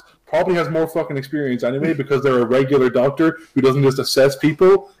honest, probably has more fucking experience anyway because they're a regular doctor who doesn't just assess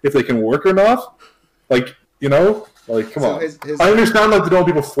people if they can work or not. Like, you know. Like, come on. I understand, like, they don't want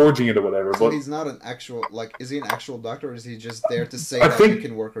people forging it or whatever, so but... he's not an actual... Like, is he an actual doctor, or is he just there to say that you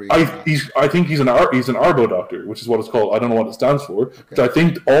can work or you cannot? I think he's an Arbo doctor, which is what it's called. I don't know what it stands for. Okay. But I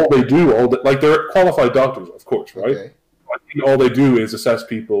think all they do... like, they're qualified doctors, of course, right? Okay. I think all they do is assess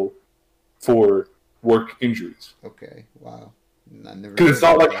people for work injuries. Okay, wow. Because it's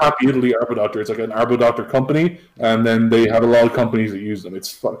not like Happy Italy Arbo Doctor. It's like an Arbo Doctor company, and then they have a lot of companies that use them.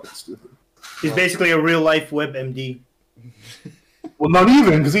 It's fucking stupid. He's basically a real life WebMD. Well, not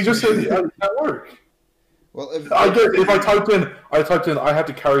even, because he just said it can't work. Well, if I typed in I have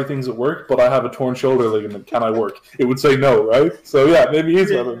to carry things at work, but I have a torn shoulder ligament. Can I work? It would say no, right? So yeah, maybe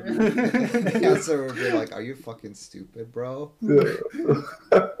he's one of them. The answer would be like, "Are you fucking stupid, bro?" Yeah.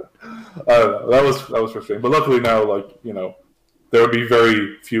 I don't know. That was frustrating, but luckily now, like, you know, there would be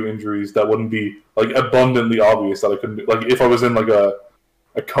very few injuries that wouldn't be like abundantly obvious that I couldn't do. Like if I was in like a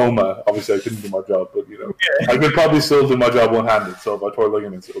coma, obviously I couldn't do my job, but you know, I could probably still do my job one-handed. So if I tore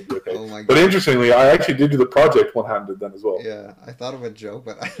ligaments, it would be okay. Oh but interestingly, I actually did do the project one-handed then as well. Yeah, I thought of a joke,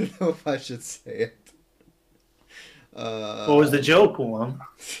 but I don't know if I should say it. What was the joke, Juan?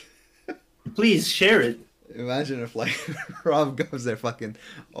 Please share it. Imagine if like Rob goes there, fucking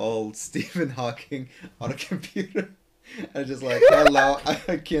old Stephen Hawking on a computer, and just like, "Hello,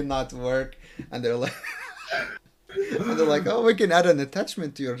 I cannot work," and they're like. And they're like, "Oh, we can add an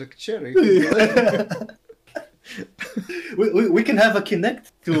attachment to your chair." we can have a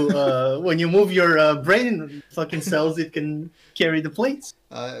Kinect to when you move your brain fucking cells, it can carry the plates.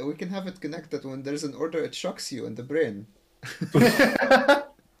 We can have it connected when there's an order. It shocks you in the brain.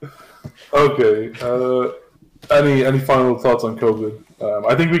 Okay. Any final thoughts on COVID?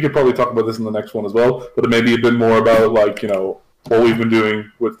 I think we could probably talk about this in the next one as well, but it may be a bit more about like, you know, what we've been doing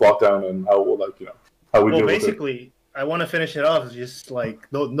with lockdown and how we'll, like, you know. Well, basically, I want to finish it off. Just like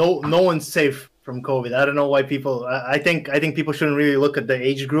no one's safe from COVID. I don't know why people. I think people shouldn't really look at the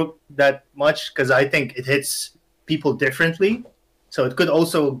age group that much because I think it hits people differently. So it could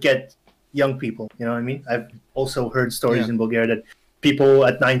also get young people. You know what I mean? I've also heard stories in Bulgaria that people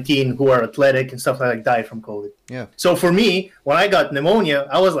at 19 who are athletic and stuff like that die from COVID. Yeah. So for me, when I got pneumonia,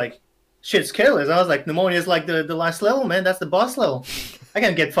 I was like, shit's careless. I was like, pneumonia is like the last level, man. That's the boss level. I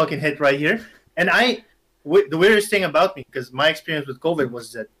can get fucking hit right here. And the weirdest thing about me, because my experience with COVID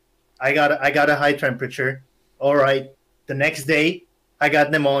was that I got a high temperature. All right. The next day, I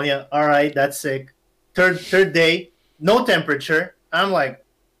got pneumonia. All right, that's sick. Third day, no temperature. I'm like,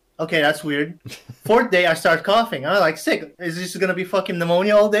 okay, that's weird. Fourth day, I start coughing. I'm like, sick. Is this gonna be fucking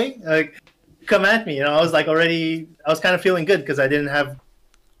pneumonia all day? Like, come at me. You know, I was like I was kind of feeling good because I didn't have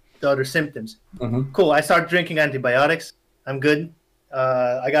the other symptoms. Mm-hmm. Cool. I start drinking antibiotics. I'm good.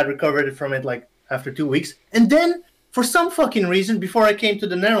 I got recovered from it like after 2 weeks. And then for some fucking reason, before I came to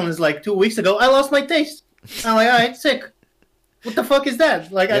the Netherlands like 2 weeks ago, I lost my taste. I'm like, all right, sick. What the fuck is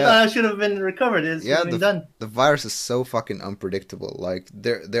that? Like, I thought I should have been recovered. It's been done. The virus is so fucking unpredictable. Like,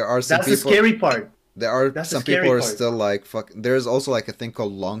 there are some people... That's the scary part. There are some people who are still like, fuck... There's also like a thing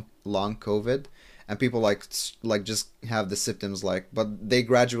called long COVID. And people like just have the symptoms like... But they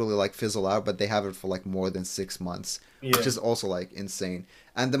gradually like fizzle out, but they have it for like more than 6 months. Yeah. Which is also like insane.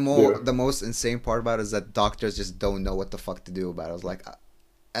 And the most insane part about it is that doctors just don't know what the fuck to do about it. It's like...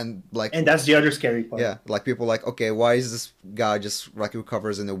 And that's the other scary part. Yeah, like people like, okay, why is this guy just like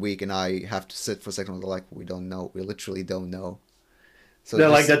recovers in a week and I have to sit for 6 months? They're like, we don't know. We literally don't know. So they're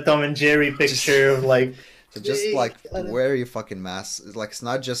like that Tom and Jerry picture of like. So just like wear your fucking mask. It's like it's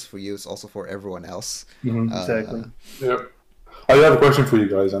not just for you; it's also for everyone else. Mm-hmm. Exactly. Yeah. I have a question for you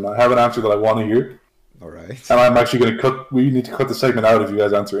guys, and I have an answer that I want to hear. All right. And I'm actually going to cut. We need to cut the segment out if you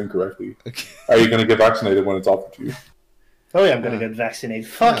guys answer incorrectly. Okay. Are you going to get vaccinated when it's offered to you? Oh yeah, I'm gonna get vaccinated.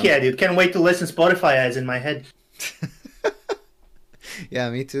 Fuck yeah, dude! Can't wait to listen Spotify ads in my head. Yeah,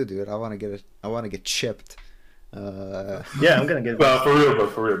 me too, dude. I want to get chipped. Yeah, I'm gonna get. Well,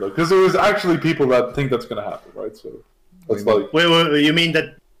 for real, though, because there was actually people that think that's gonna happen, right? So that's like. Wait, you mean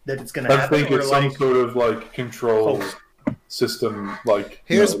that it's gonna happen? I think it's some sort of like control system. Like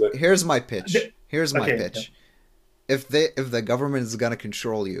here's my pitch. Here's my pitch. Yeah. If the government is gonna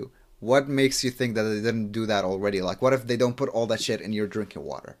control you, what makes you think that they didn't do that already? Like, what if they don't put all that shit in your drinking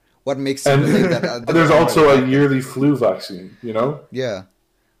water? What makes you think that... there's also a yearly flu vaccine, you know? Yeah.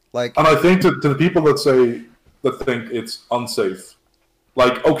 Like... And I think to the people that say, that think it's unsafe.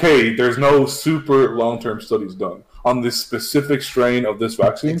 Like, okay, there's no super long-term studies done on this specific strain of this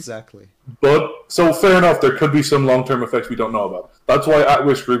vaccine. Exactly. But, so fair enough, there could be some long-term effects we don't know about. That's why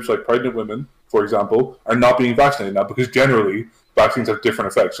at-risk groups like pregnant women, for example, are not being vaccinated now, because generally, vaccines have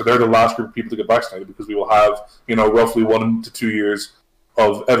different effects. So they're the last group of people to get vaccinated, because we will have, roughly 1 to 2 years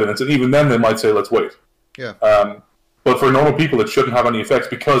of evidence. And even then, they might say, let's wait. Yeah. But for normal people, it shouldn't have any effects,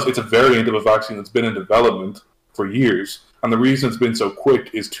 because it's a variant of a vaccine that's been in development for years. And the reason it's been so quick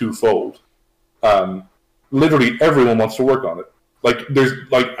is twofold. Literally everyone wants to work on it. Like, there's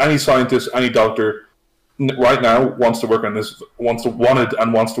any scientist, any doctor right now wants to work on this, wants to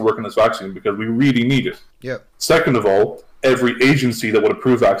work on this vaccine, because we really need it. Yeah. Second of all, every agency that would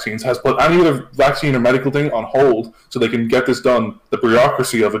approve vaccines has put any other vaccine or medical thing on hold so they can get this done, the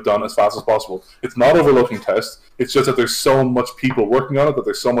bureaucracy of it done, as fast as possible. It's not overlooking tests. It's just that there's so much people working on it, that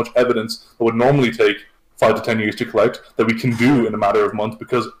there's so much evidence that would normally take 5 to 10 years to collect that we can do in a matter of months,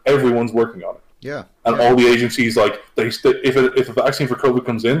 because everyone's working on it. Yeah. And all the agencies, if a vaccine for COVID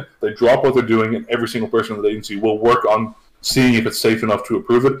comes in, they drop what they're doing, and every single person in the agency will work on seeing if it's safe enough to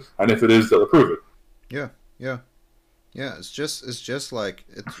approve it, and if it is, they'll approve it. Yeah. It's just like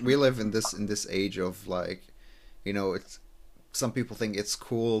we live in this age of it's some people think it's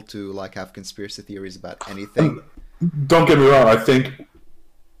cool to have conspiracy theories about anything. And don't get me wrong.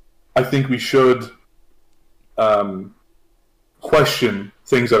 I think we should question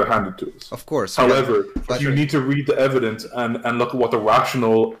things that are handed to us. Of course. However, you need to read the evidence and look at what the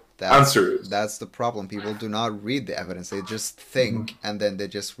rational answer is. That's the problem. People do not read the evidence. They just think, and then they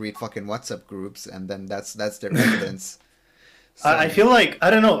just read fucking WhatsApp groups, and then that's their evidence. So, I feel like, I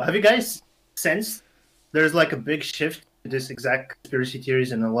don't know, have you guys sensed there's a big shift to this exact conspiracy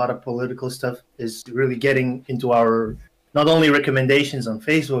theories, and a lot of political stuff is really getting into our, not only recommendations on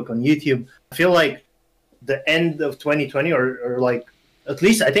Facebook, on YouTube. I feel like the end of 2020, or at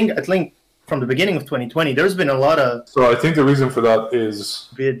least I think from the beginning of 2020, there's been a lot of... So I think the reason for that is...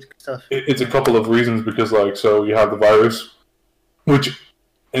 weird stuff. It's a couple of reasons, because so you have the virus, which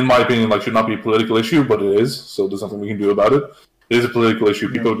in my opinion should not be a political issue, but it is, so there's nothing we can do about it. It is a political issue.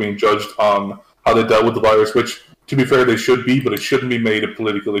 People are being judged on how they dealt with the virus, which, to be fair, they should be, but it shouldn't be made a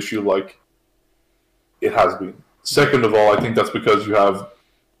political issue like it has been. Second of all, I think that's because you have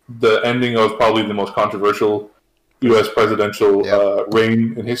the ending of probably the most controversial U.S. presidential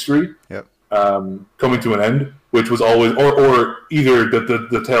reign in history coming to an end, which was always, or either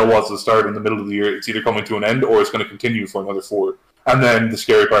the tale was the start in the middle of the year, it's either coming to an end or it's going to continue for another 4. And then the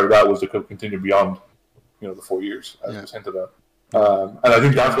scary part of that was it could continue beyond, the 4 years, as was hinted at. And I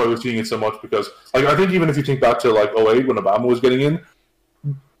think that's why we're seeing it so much, because I think even if you think back to 2008 when Obama was getting in,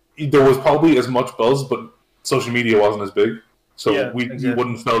 there was probably as much buzz, but social media wasn't as big. So you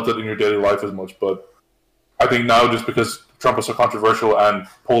wouldn't have felt it in your daily life as much. But I think now, just because Trump was so controversial and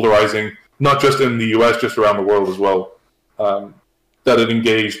polarizing, not just in the US, just around the world as well, that it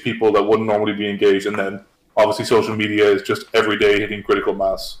engaged people that wouldn't normally be engaged. And then obviously social media is just every day hitting critical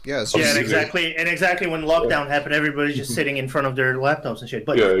mass. Yes. And exactly when lockdown happened, everybody's just sitting in front of their laptops and shit.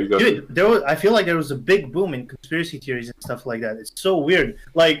 But exactly. dude, I feel like there was a big boom in conspiracy theories and stuff like that. It's so weird.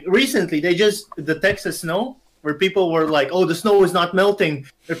 Recently, the Texas snow, where people were like, "Oh, the snow is not melting.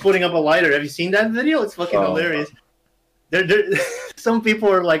 They're putting up a lighter." Have you seen that video? It's fucking hilarious. Some people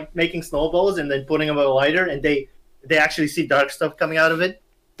are making snowballs and then putting up a lighter, and they actually see dark stuff coming out of it.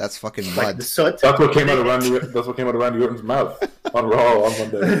 That's fucking mud. The soot. That's what came out of Randy Orton's mouth on Raw on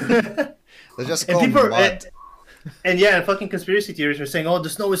Monday. They just call mud. And fucking conspiracy theories are saying, "Oh, the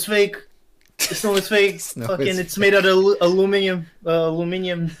snow is fake. The snow is fake. It's made out of aluminum.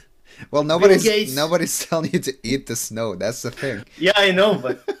 Well, nobody's telling you to eat the snow. That's the thing. Yeah, I know,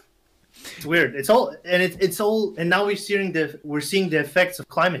 but it's weird. It's all, and now we're seeing the effects of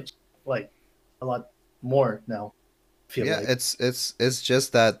climate change, a lot more now. It's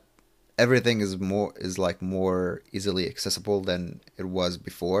just that everything is more easily accessible than it was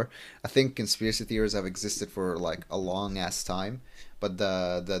before. I think conspiracy theories have existed for a long ass time, but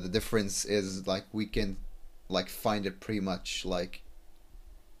the difference is we can find it pretty much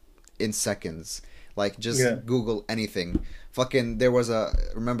in seconds. Google anything. Fucking there was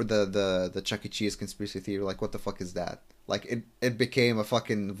remember the Chuck E. Cheese conspiracy theory? What the fuck is that? It became a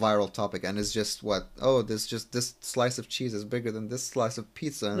fucking viral topic, and it's just this slice of cheese is bigger than this slice of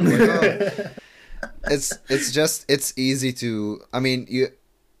pizza, and it's easy to,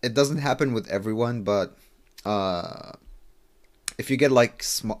 it doesn't happen with everyone, but if you get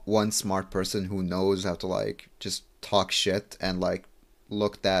one smart person who knows how to just talk shit and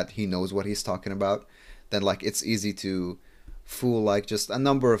look that he knows what he's talking about, then it's easy to fool just a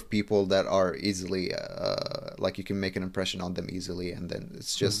number of people that are easily like you can make an impression on them easily, and then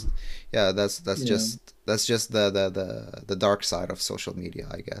it's just that's just the dark side of social media,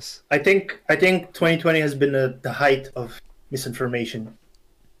 I guess. I think 2020 has been the height of misinformation,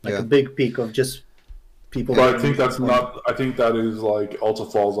 like a big peak of just people. But I think that's not. I think that is like also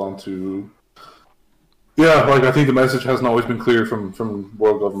falls onto. Yeah, like I think the message hasn't always been clear from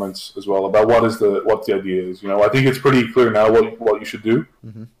world governments as well about what the idea is. You know, I think it's pretty clear now what you should do.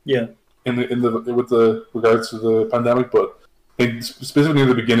 Mm-hmm. Yeah. In the regards to the pandemic, but I think specifically in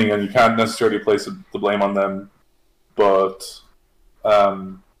the beginning, and you can't necessarily place the blame on them. But I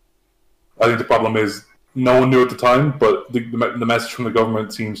think the problem is no one knew at the time, but the message from the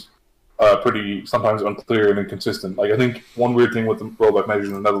government seems pretty sometimes unclear and inconsistent. Like I think one weird thing with the rollback measures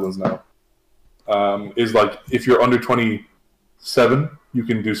in the Netherlands now. Is like if you're under 27, you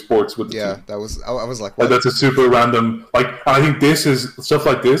can do sports with the team. That was I was like, what? That's a super random. Like I think this is stuff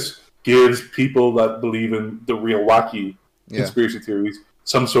like this gives people that believe in the real wacky conspiracy theories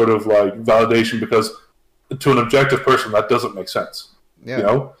some sort of like validation, because to an objective person that doesn't make sense. Yeah. You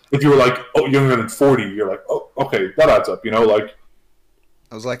know, if you were like younger than 40, you're like, oh, okay, that adds up. You know, like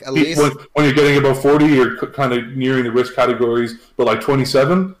I was like, at least when you're getting above 40, you're kind of nearing the risk categories, but like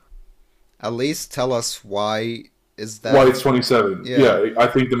 27. At least tell us why is that? Why it's 27? Yeah, I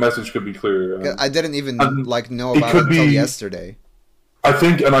think the message could be clearer. I didn't even know about it until yesterday. I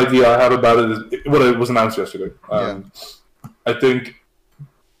think an idea I have about it is it was announced yesterday. I think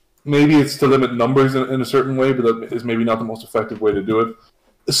maybe it's to limit numbers in a certain way, but that is maybe not the most effective way to do it.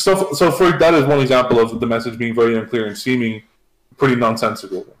 So for that is one example of the message being very unclear and seeming pretty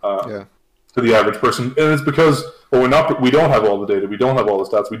nonsensical to the average person, and it's because we don't have all the data, we don't have all the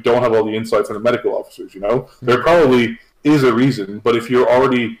stats, we don't have all the insight from the medical officers. You know, there probably is a reason, but if you're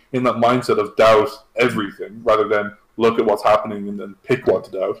already in that mindset of doubt everything rather than look at what's happening and then pick what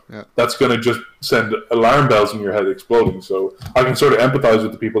to doubt, that's going to just send alarm bells in your head exploding. So I can sort of empathize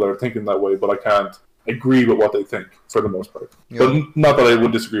with the people that are thinking that way, but I can't agree with what they think for the most part. But not that I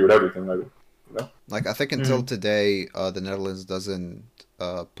would disagree with everything either. You know? Like I think until today, the Netherlands doesn't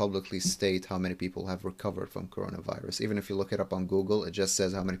publicly state how many people have recovered from coronavirus. Even if you look it up on Google, it just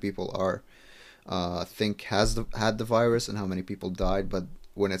says how many people are had the virus and how many people died. But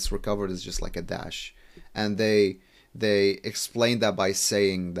when it's recovered, it's just like a dash. And they explain that by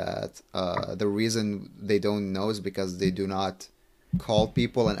saying that the reason they don't know is because they do not call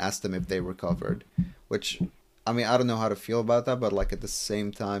people and ask them if they recovered. Which, I mean, I don't know how to feel about that, but like at the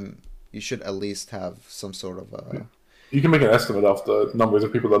same time, you should at least have some sort of a... You can make an estimate of the numbers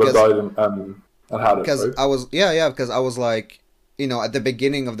of people that have died and had it. Because right? because I was like, you know, at the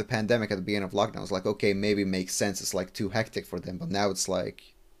beginning of the pandemic, at the beginning of lockdown, I was like, okay, maybe it makes sense. It's like too hectic for them. But now it's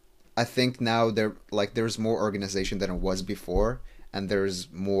like, I think now there's more organization than it was before, and there's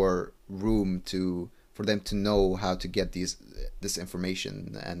more room for them to know how to get this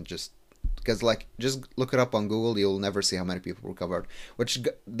information, and just because like just look it up on Google, you'll never see how many people recovered.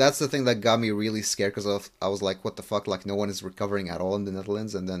 That's the thing that got me really scared, because I was like, what the fuck, like no one is recovering at all in the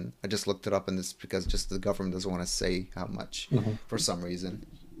Netherlands, and then I just looked it up, and it's because just the government doesn't want to say how much for some reason.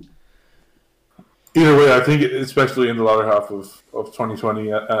 Either way, I think especially in the latter half of 2020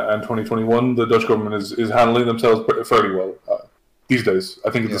 and 2021, the Dutch government is handling themselves fairly well these days. I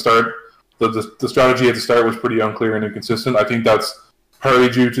think at the start, the strategy at the start was pretty unclear and inconsistent. I think that's partly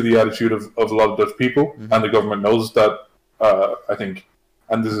due to the attitude of a lot of Dutch people, and the government knows that, I think,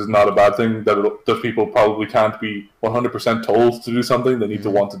 and this is not a bad thing, that Dutch people probably can't be 100% told to do something. They need to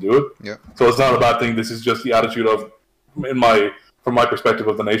want to do it. Yeah. So it's not a bad thing. This is just the attitude of, from my perspective,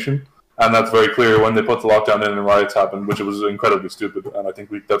 of the nation. And that's very clear when they put the lockdown in and riots happened, which was incredibly stupid. And I think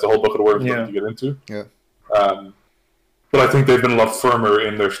that's a whole bucket of worms to get into. Yeah. But I think they've been a lot firmer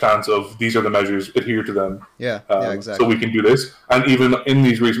in their stance of these are the measures, adhere to them. Yeah, exactly. So we can do this. And even in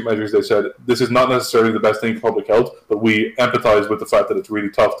these recent measures, they said this is not necessarily the best thing for public health, but we empathize with the fact that it's really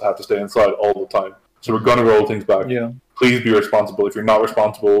tough to have to stay inside all the time. So we're going to roll things back. Yeah. Please be responsible. If you're not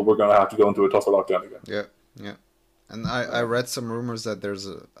responsible, we're going to have to go into a tougher lockdown again. Yeah. And I read some rumors that there's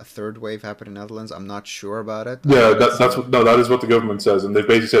a third wave happening in the Netherlands. I'm not sure about it. Yeah, that is what the government says, and they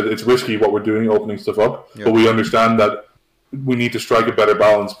basically said it's risky what we're doing, opening stuff up, but we understand that we need to strike a better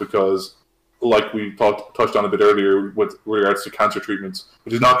balance because, like we touched on a bit earlier with regards to cancer treatments,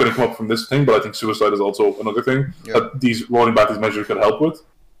 which is not going to come up from this thing, but I think suicide is also another thing that rolling back these measures could help with.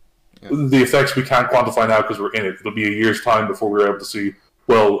 The effects we can't quantify now because we're in it. It'll be a year's time before we're able to see,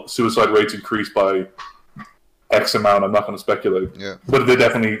 well, suicide rates increase by X amount. I'm not going to speculate. Yeah. But they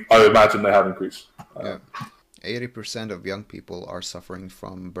definitely, I imagine they have increased. 80% of young people are suffering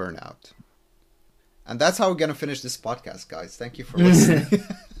from burnout. And that's how we're going to finish this podcast, guys. Thank you for listening.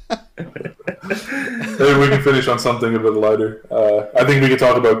 Maybe we can finish on something a bit lighter. I think we could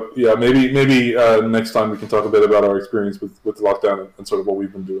talk about maybe next time we can talk a bit about our experience with lockdown and sort of what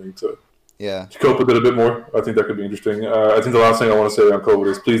we've been doing to cope with it a bit more. I think that could be interesting. I think the last thing I want to say on COVID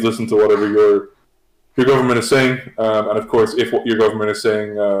is please listen to whatever your government is saying, and of course, if what your government is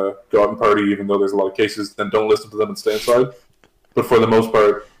saying, go out and party, even though there's a lot of cases, then don't listen to them and stay inside. But for the most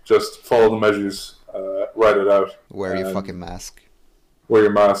part, just follow the measures, ride it out. Wear your fucking mask. Wear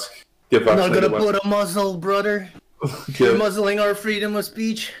your mask. Get vaccinated. I'm not gonna put a muzzle, brother. You're muzzling our freedom of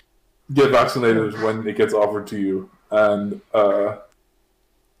speech. Get vaccinated when it gets offered to you, and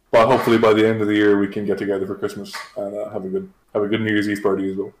hopefully by the end of the year we can get together for Christmas and have a good New Year's Eve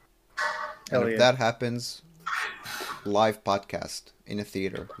party as well. And if that happens, live podcast in a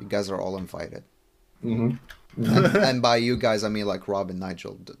theater. You guys are all invited. Mm-hmm. And by you guys, I mean like Rob and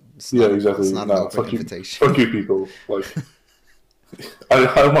Nigel. Exactly. It's not an open invitation. Fuck you people. Like, I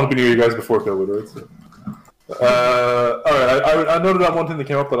don't want to be near you guys before COVID, right? So. Alright, I noted that one thing that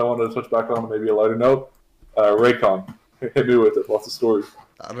came up that I wanted to touch back on, maybe a lighter note. Raycon. Hit me with it. What's the story?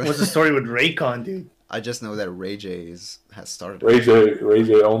 What's the story with Raycon, dude? I just know that Ray J has started. Ray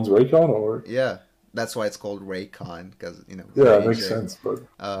J owns Raycon, or yeah, that's why it's called Raycon, because it makes sense. But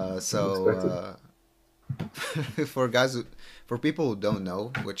for people who don't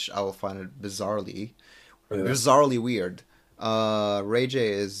know, which I will find it bizarrely weird. Ray J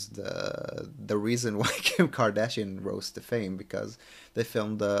is the reason why Kim Kardashian rose to fame, because they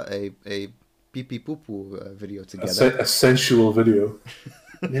filmed a pee pee poo poo video together. A sensual video.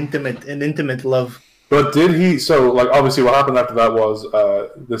 An intimate love. But did he? So, like, obviously, what happened after that was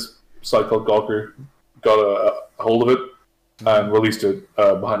this site called Gawker got a hold of it and released it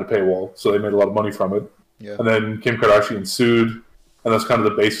behind a paywall. So they made a lot of money from it. Yeah. And then Kim Kardashian sued, and that's kind of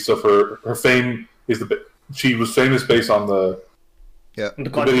the basis of her fame. She was famous based on the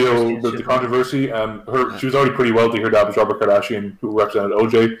video, the controversy, and she was already pretty wealthy. Her dad was Robert Kardashian, who represented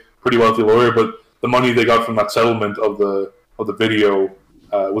OJ, pretty wealthy lawyer. But the money they got from that settlement of the video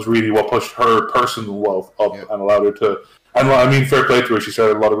was really what pushed her personal wealth up and allowed her to. And I mean, fair play to her. She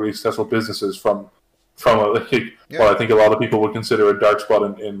started a lot of really successful businesses from what I think a lot of people would consider a dark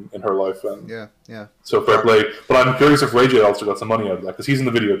spot in her life. And so fair play. But I'm curious if Ray J also got some money out of that, because he's in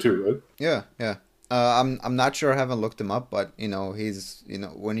the video too, right? Yeah. I'm not sure. I haven't looked him up, but he's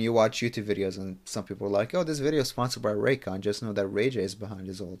when you watch YouTube videos and some people are like, oh, this video is sponsored by Raycon, just know that Ray J is behind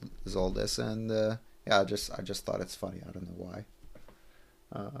all this, and I just thought it's funny. I don't know why.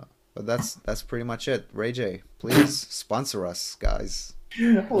 But that's pretty much it. Ray J, please sponsor us, guys.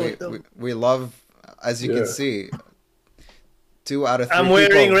 We love, as you can see, 2 out of 3 I'm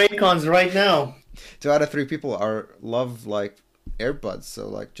wearing Raycons right now. 2 out of 3 people love like earbuds, so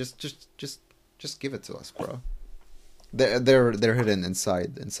like just give it to us, bro. They're hidden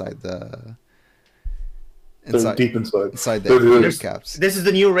inside the deep inside the ear caps. This is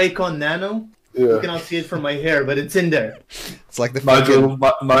the new Raycon Nano. Yeah. You cannot see it from my hair, but it's in there. It's like the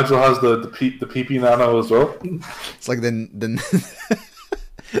Nigel has the PP Nano as well. It's like the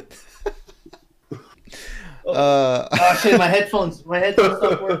oh shit! My headphones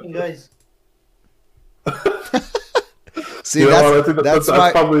stopped working, guys. See, that's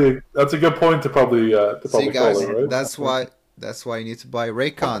a good point to probably see, guys, call it, right? That's why you need to buy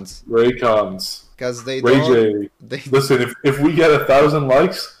Raycons. Because listen. If we get 1,000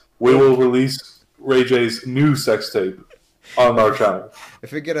 likes, we will release Ray J's new sex tape on our channel.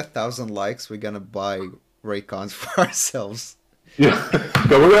 If we get 1,000 likes, we're gonna buy Raycons for ourselves. Yeah,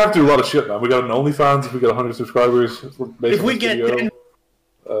 but we're gonna have to do a lot of shit, man. We got an OnlyFans. If we get 100 subscribers, if we get 10...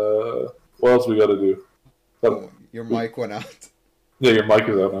 what else we gotta do? Your mic went out. Yeah, your mic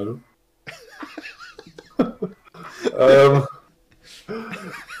is out, Nigel.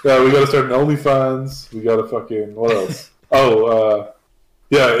 Yeah, we gotta start an OnlyFans. We gotta fucking what else?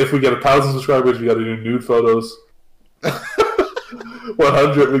 Yeah, if we get 1,000 subscribers, we gotta do nude photos.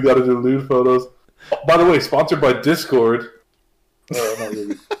 100, we gotta do nude photos. By the way, sponsored by Discord. Not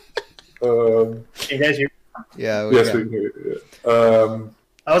really. You guys hear? Yeah. We can hear it. Yeah.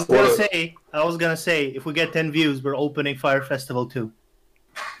 I was gonna say, if we get 10 views, we're opening Fire Festival 2.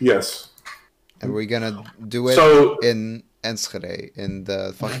 Yes. And we're gonna do it in Enschede, in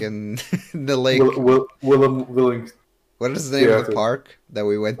the fucking the lake. Willing. What is the name of the park that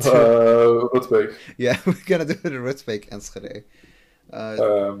we went to? Roodsbeek. Yeah, we're gonna do it in Roodsbeek, Enschede.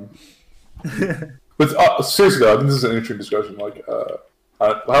 But seriously, though, I think this is an interesting discussion. Like,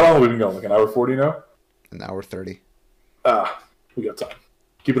 how long have we been going? Like an hour 40 now? An hour 30. We got time.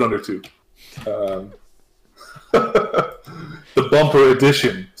 Keep it under 2. The bumper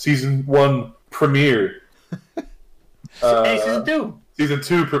edition, season 1 premiere. Hey, season 2. Season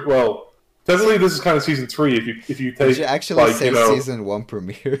 2. Well, Technically, this is kind of season 3. If you take, did you actually like, say you know, season 1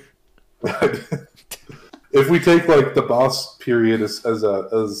 premiere? if we take like the boss period as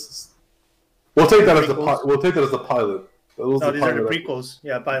we'll take that as the pilot. No, these are the prequels.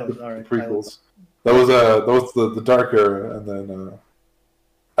 Yeah, pilot. All right. The prequels. Pilot. That was the dark era, and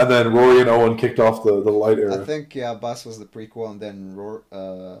then Rory and Owen kicked off the light era. I think Boss was the prequel, and then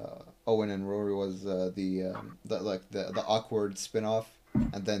Owen and Rory was the awkward spin-off,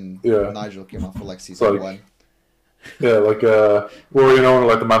 and then Nigel came off for like season 1. Yeah, like Rory and Owen are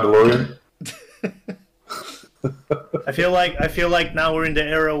like the Mandalorian. I feel like now we're in the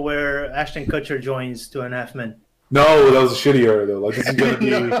era where Ashton Kutcher joins 2.5 Men. No, that was a shitty era though. Like this is gonna be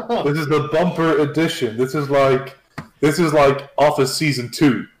this is the bumper edition. This is like Office season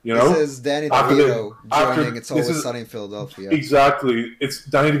 2. You know, this is Danny DeVito joining It's Always Sunny in Philadelphia. Exactly, it's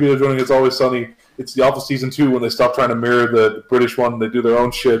Danny DeVito joining It's Always Sunny. It's the Office season 2 when they stop trying to mirror the British one. They do their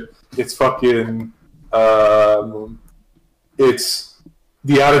own shit. It's fucking. It's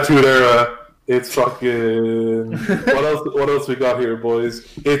the Attitude Era. It's fucking. What else we got here, boys?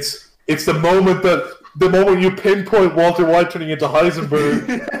 It's the moment you pinpoint Walter White turning into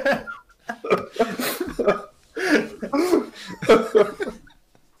Heisenberg.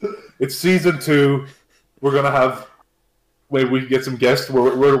 It's season 2. We're gonna have. Maybe we can get some guests.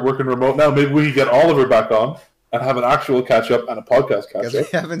 We're working remote now. Maybe we can get Oliver back on and have an actual catch up and a podcast catch up.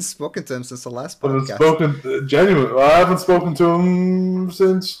 Because we haven't spoken to him since the last podcast. I haven't spoken to him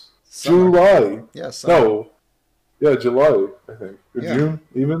since July. Yeah, summer. No. Yeah, July, I think. Or June,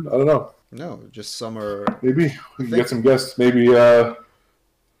 even? I don't know. No, just summer. Maybe we can get some guests. Maybe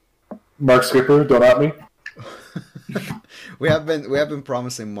Mark Skipper, don't at me. we have been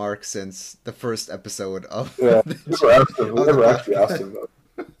promising Mark since the first episode of. Yeah, we never actually asked him though.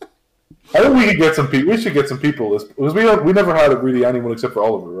 I think we could get some people. We should get some people because we never had really anyone except for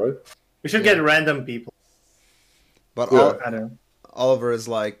Oliver, right? We should get random people. But Oliver is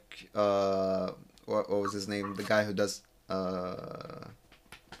like what was his name? The guy who does the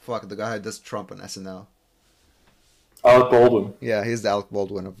guy who does Trump on SNL. Alec Baldwin. Yeah, he's the Alec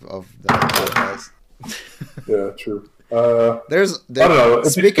Baldwin of the podcast. Yeah, true. I don't know.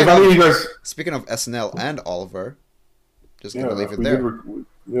 Speaking of SNL and Oliver, just gonna leave it there.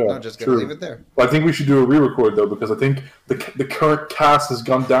 Just gonna leave it there. Well, I think we should do a re-record though, because I think the current cast has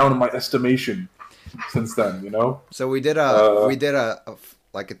gone down in my estimation since then. You know. So we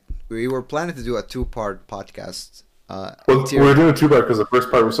were planning to do a 2-part podcast. We're doing a 2-part because the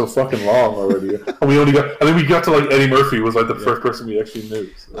first part was so fucking long already, and we got to like Eddie Murphy was like the first person we actually knew.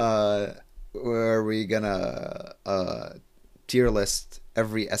 So. Where we gonna tier list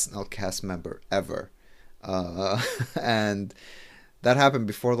every SNL cast member ever, and that happened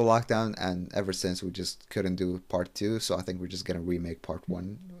before the lockdown, and ever since we just couldn't do part 2. So I think we're just gonna remake part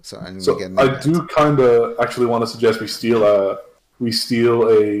 1. So I do kind of actually want to suggest we steal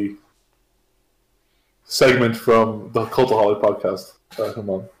a segment from the Cultaholic podcast. Come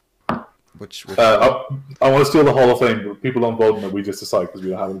on. Which I want to steal the Hall of Fame, but people don't vote in it. We just decide because we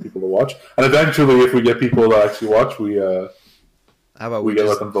don't have any people to watch. And eventually, if we get people that actually watch, we let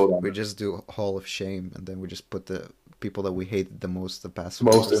them vote on. We just do Hall of Shame, and then we just put the people that we hated the most the past in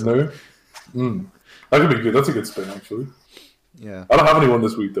there. That could be good. That's a good spin, actually. Yeah. I don't have anyone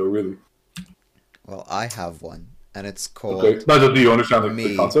this week though, really. Well, I have one, and it's called. Okay. Nigel, do you understand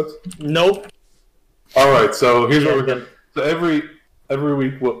the concept? Nope. All right. So here's what we're gonna. So every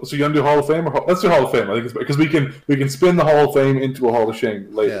week, so you gonna do Hall of Fame or let's do Hall of Fame? I think it's because we can spin the Hall of Fame into a Hall of Shame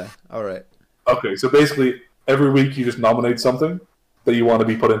later. Yeah. All right. Okay. So basically, every week you just nominate something that you want to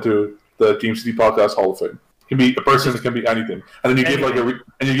be put into the GMCD Podcast Hall of Fame. It can be a person, it can be anything, and then you give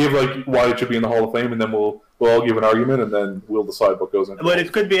why it should be in the Hall of Fame, and then we'll all give an argument, and then we'll decide what goes in. But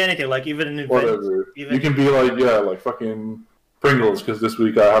it could be anything, like even an event. Whatever. You can be like fucking Pringles, because this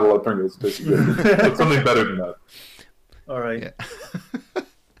week I had a lot of Pringles. Basically, but something better than that. All right. Yeah.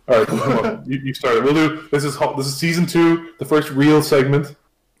 All right, come on. You started. We'll do. This is season 2, the first real segment.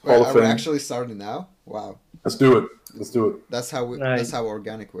 Hall of Fame. Are we actually starting now? Wow. Let's do it. That's how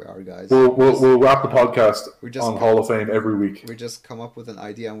organic we are, guys. We'll wrap the podcast on Hall of Fame every week. We just come up with an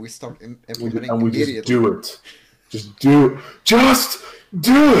idea and we start implementing immediately. Just do it. Just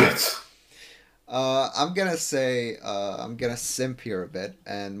do it. I'm gonna say I'm gonna simp here a bit,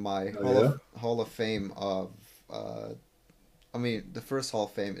 and my Hall of Fame of the first Hall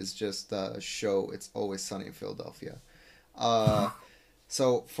of Fame is just the show It's Always Sunny in Philadelphia.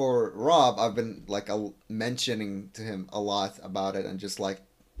 So for Rob, I've been mentioning to him a lot about it and just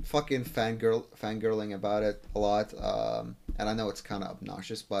fucking fangirling about it a lot. And I know it's kind of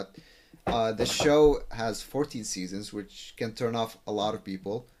obnoxious, but the show has 14 seasons, which can turn off a lot of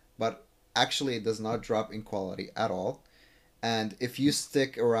people. But actually it does not drop in quality at all. And if you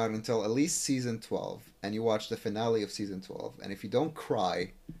stick around until at least season 12 and you watch the finale of season 12, and if you don't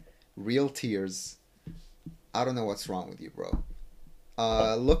cry, real tears, I don't know what's wrong with you, bro.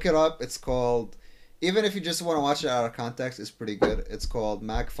 Look it up. It's called, even if you just want to watch it out of context, it's pretty good. It's called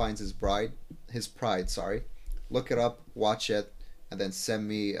Mac Finds His Pride, sorry. Look it up, watch it, and then send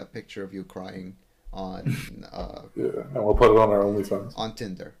me a picture of you crying on yeah, and we'll put it on our OnlyFans. On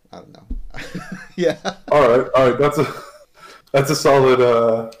Tinder. I don't know. Yeah. All right. That's a solid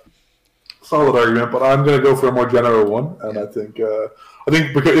argument, but I'm gonna go for a more general one, and I think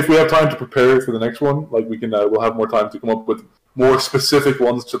because if we have time to prepare for the next one, like we can, we'll have more time to come up with more specific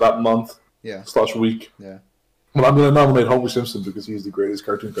ones to that month / week. Yeah. Well, I'm gonna nominate Homer Simpson because he's the greatest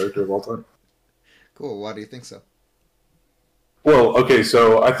cartoon character of all time. Cool. Why do you think so? Well, okay,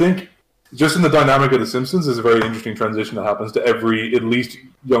 so I think just in the dynamic of The Simpsons is a very interesting transition that happens to every, at least,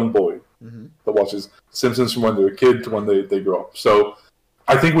 young boy that watches Simpsons from when they're a kid to when they grow up. So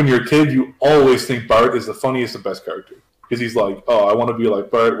I think when you're a kid, you always think Bart is the funniest and best character. Because he's like, oh, I want to be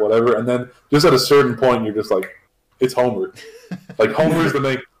like Bart, whatever. And then just at a certain point, you're just like, it's Homer. Like, Homer's the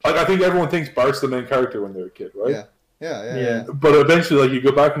main... Like, I think everyone thinks Bart's the main character when they're a kid, right? Yeah. But eventually, like, you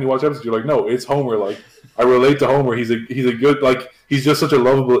go back and you watch episodes, you're like, no, it's Homer. Like, I relate to Homer. He's a good... Like, he's just such a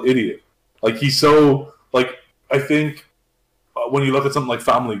lovable idiot. Like, he's so... Like, I think... when you look at something like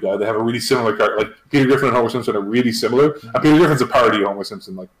Family Guy, they have a really similar character. Like, Peter Griffin and Homer Simpson are really similar. And Peter Griffin's a parody of Homer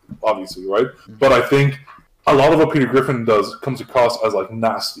Simpson, like, obviously, right? But I think a lot of what Peter Griffin does comes across as, like,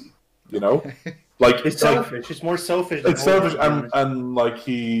 nasty, you know? Like, it's selfish. It's more selfish. It's selfish, and like,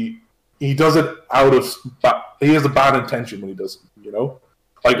 he does it out of... He has a bad intention when he does it, you know?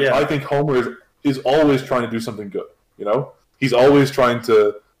 Like, I think Homer is always trying to do something good, you know? He's always trying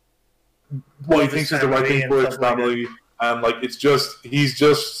to... What he thinks is the right thing for his family... And like he's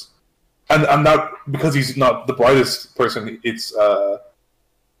just, and not because he's not the brightest person. It's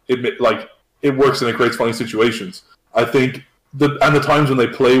it works and it creates funny situations. I think the times when they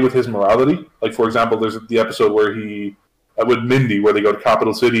play with his morality, like for example, there's the episode where he with Mindy where they go to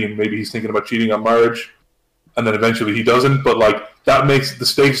Capital City and maybe he's thinking about cheating on Marge, and then eventually he doesn't. But like that makes the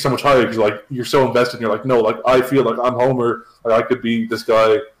stakes so much higher because like you're so invested. And you're like, no, like I feel like I'm Homer. Like I could be this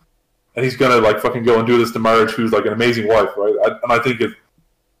guy. And he's gonna like fucking go and do this to Marge, who's like an amazing wife, right? And I think it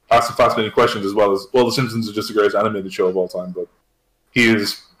asks some fascinating questions as well. The Simpsons is just the greatest animated show of all time, but he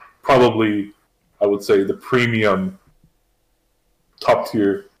is probably, I would say, the premium, top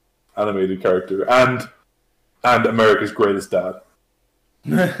tier animated character, and America's greatest dad.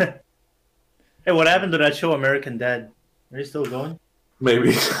 Hey, what happened to that show, American Dad? Are you still going?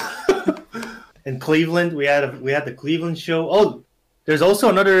 Maybe. In Cleveland, we had the Cleveland show. Oh. There's also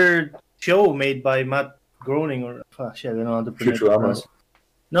another show made by Matt Groening, or I don't know how to pronounce it.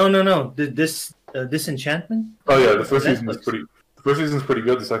 No. This Disenchantment. Oh yeah, the first season is pretty. The first season is pretty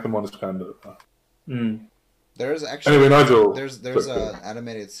good. The second one is kind of. There's actually anyway, Nigel. There's an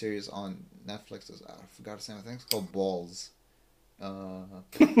animated series on Netflix. I forgot to say. I think it's called Balls.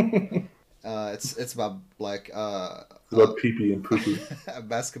 It's about like about pee-pee and poo-poo. A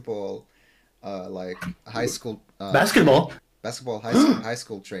basketball, like high school. Basketball high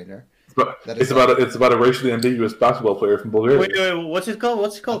school trainer. It's about a racially ambiguous basketball player from Bulgaria. Wait, what's it called?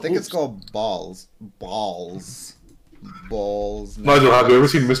 I think it's called Balls. Nigel, have you ever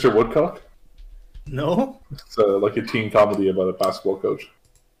seen Mr. Woodcock? No. It's like a teen comedy about a basketball coach.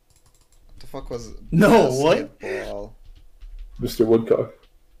 What the fuck was? No, what? Mr. Woodcock.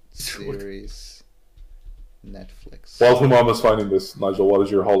 Series. Netflix. While Humam is finding this, Nigel, what is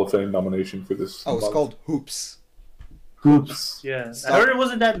your Hall of Fame nomination for this? Oh, it's called Hoops. Hoops. Yeah, I heard it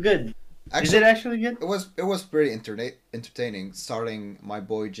wasn't that good. Actually, is it actually good? It was pretty entertaining. Starring my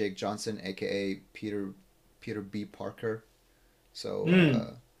boy Jake Johnson, aka Peter B. Parker. So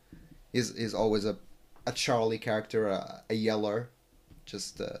he's always a Charlie character, a yeller.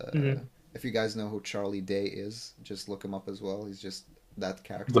 Just if you guys know who Charlie Day is, just look him up as well. He's just that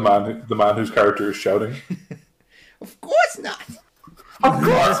character. The man whose character is shouting. Of course not. Of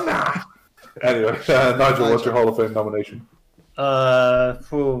course not. Anyway, Nigel, what's your Hall of Fame nomination?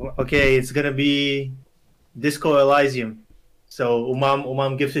 Okay, it's gonna be Disco Elysium. So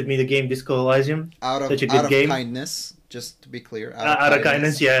Umam gifted me the game Disco Elysium. Such a good game. Kindness, just to be clear. Out of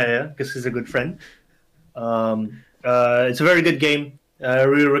kindness, yeah, because he's a good friend. It's a very good game. I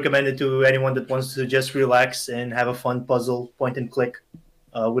really recommend it to anyone that wants to just relax and have a fun puzzle, point and click,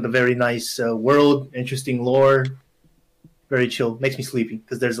 with a very nice world, interesting lore. Very chill. Makes me sleepy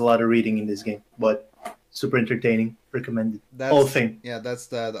because there's a lot of reading in this game, but super entertaining. Recommended. Whole thing. Yeah, that's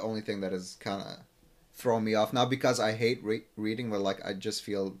the only thing that is kind of throwing me off. Not because I hate reading, but like I just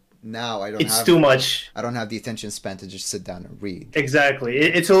feel now I don't It's have too much. I don't have the attention span to just sit down and read. Exactly.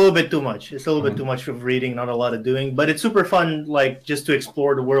 It's a little bit too much. It's a little bit too much of reading, not a lot of doing. But it's super fun, like just to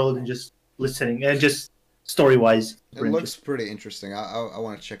explore the world and just listening and just story wise. It looks pretty interesting. I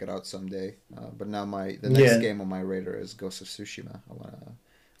want to check it out someday. But now the next game on my radar is Ghost of Tsushima. I want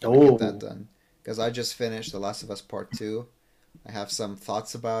to get that done because I just finished The Last of Us Part 2. I have some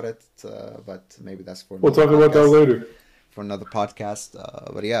thoughts about it, but maybe that's for we'll talk about that later for another podcast.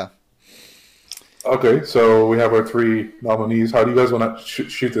 But yeah. Okay, so we have our 3 nominees. How do you guys want to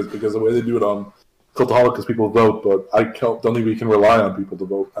shoot this? Because the way they do it on Cultaholic is people vote, but I don't think we can rely on people to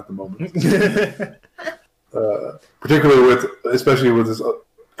vote at the moment. Particularly especially with this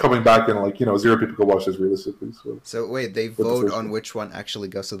coming back and 0 people can watch this realistically. So wait, they vote on which one actually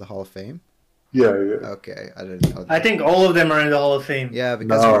goes to the Hall of Fame? Yeah. Okay, I didn't know that. I think all of them are in the Hall of Fame. Yeah,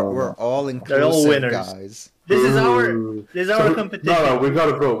 because we're all inclusive, they're all winners, guys. This is our competition. No, we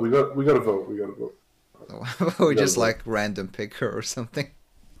gotta vote. We gotta vote. We just like random picker or something.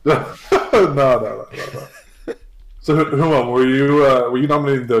 No. So, Human, were you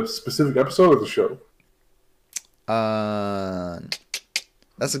nominating the specific episode or the show?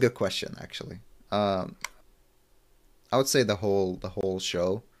 That's a good question, actually. I would say the whole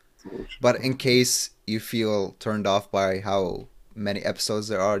show. But in case you feel turned off by how many episodes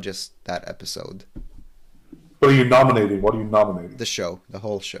there are, just that episode. What are you nominating? The show, the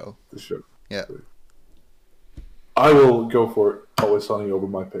whole show. The show. Yeah. I will go for it. Always Sunny over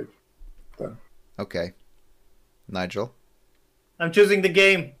my page. Then. Okay. Nigel? I'm choosing the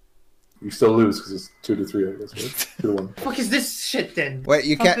game. You still lose because it's 2-3, I guess, right? 2-1. Fuck is this shit then? Wait,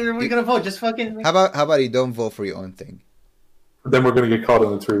 you can't. Are we gonna vote? Just fucking. How about you don't vote for your own thing? Then we're gonna get caught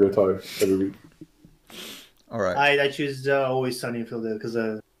in a 3-way tie every week. All right. I choose Always Sunny in Philadelphia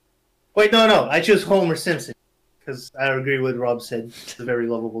because wait, no, I choose Homer Simpson because I agree with Rob said. He's a very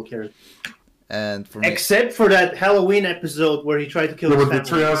lovable character. And for me, except for that Halloween episode where he tried to kill his family. The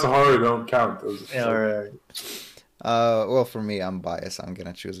Treehouse of Horror don't count. Right. Well, for me, I'm biased. I'm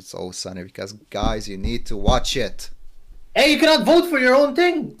gonna choose It's Always Sunny because, guys, you need to watch it. Hey, you cannot vote for your own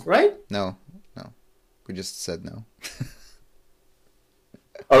thing, right? No. We just said no.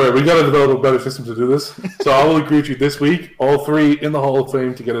 All right, we got to develop a better system to do this. So I will agree with you this week. All 3 in the Hall of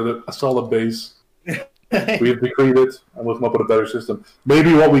Fame to get a solid base. We have decreed it, and we'll come up with a better system.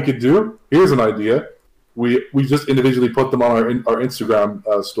 Maybe what we could do, here's an idea. We just individually put them on our Instagram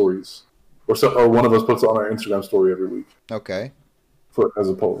stories. Or one of us puts it on our Instagram story every week. Okay. As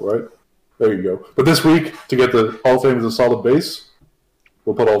a poll, right? There you go. But this week, to get the Hall of Fame as a solid base,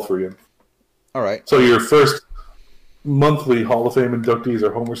 we'll put all 3 in. All right. So your first monthly Hall of Fame inductees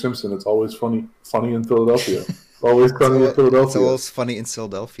are Homer Simpson. It's always funny in Philadelphia. Always funny in Philadelphia. It's always funny in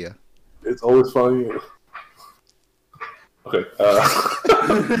Philadelphia. It's always funny. Okay.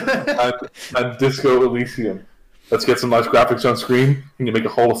 And Disco Elysium. Let's get some nice graphics on screen. Can you make a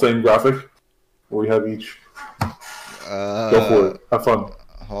Hall of Fame graphic? Where we have each. Go for it. Have fun.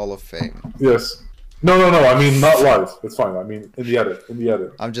 Hall of Fame. Yes. No. I mean, not live. It's fine. I mean, in the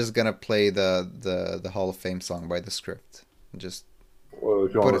edit. I'm just gonna play the Hall of Fame song by the script. Just. Well,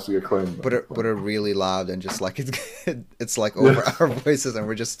 if you want us to get claimed. Put it really loud and just like it's like over our voices and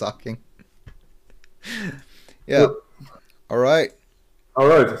we're just talking. Yeah. All right.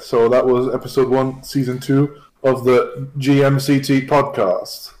 So that was episode 1, season 2 of the GMCT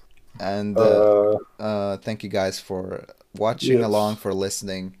podcast. And thank you guys for watching along, for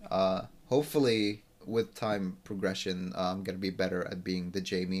listening. Hopefully, with time progression, I'm gonna be better at being the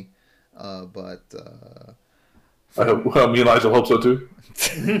Jamie. But I hope. Well, me and Nigel hope so too.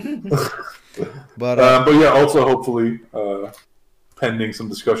 but yeah, also hopefully, pending some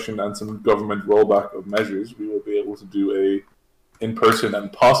discussion and some government rollback of measures, we will be able to do a in-person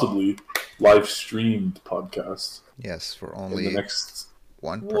and possibly live-streamed podcast. Yes, for only in the next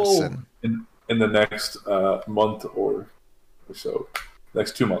one person. In the next month or so.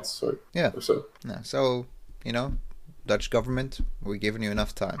 Next 2 months, sorry. Yeah. Or so. Yeah. So, Dutch government, we're giving you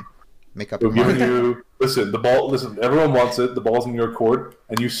enough time. Make up We're your giving mind. you listen, everyone wants it, the ball's in your court,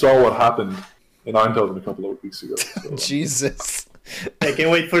 and you saw what happened in Eindhoven a couple of weeks ago. So, Jesus. I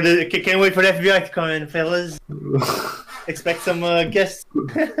can't wait for the FBI to come in, fellas. Expect some guests.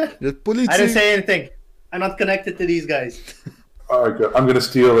 The police. I didn't say anything. I'm not connected to these guys. All right, good. I'm going to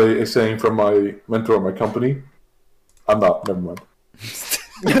steal a saying from my mentor at my company. I'm not. Never mind.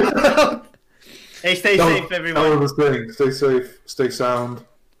 Hey, stay safe, everyone. That was the thing. Stay safe. Stay sound.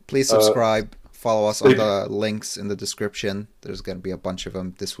 Please subscribe. Follow us on the links in the description. There's going to be a bunch of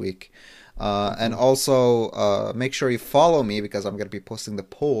them this week. And also make sure you follow me because I'm going to be posting the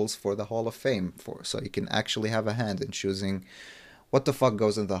polls for the Hall of Fame so you can actually have a hand in choosing what the fuck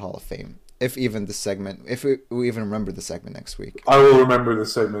goes into the Hall of Fame? If even the segment, if we even remember the segment next week. I will remember the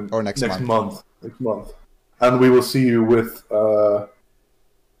segment. Or next month. Next month. And we will see you with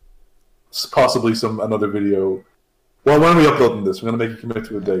possibly another video. Well, when are we uploading this? We're going to make you commit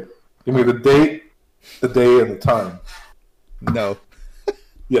to a date. Give me the date, the day, and the time. No.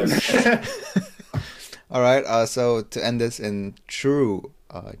 Yes. All right. So to end this in true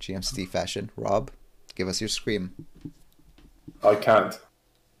GMCT fashion, Rob, give us your scream. I can't.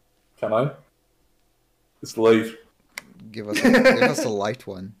 Can I? It's late. Give us a light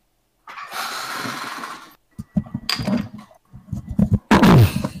one.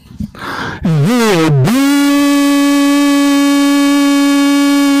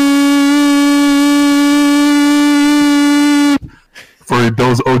 For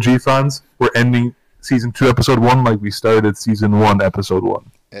those OG fans, we're ending season 2, episode 1, like we started season 1, episode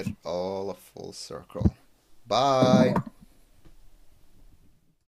 1. It all a full circle. Bye.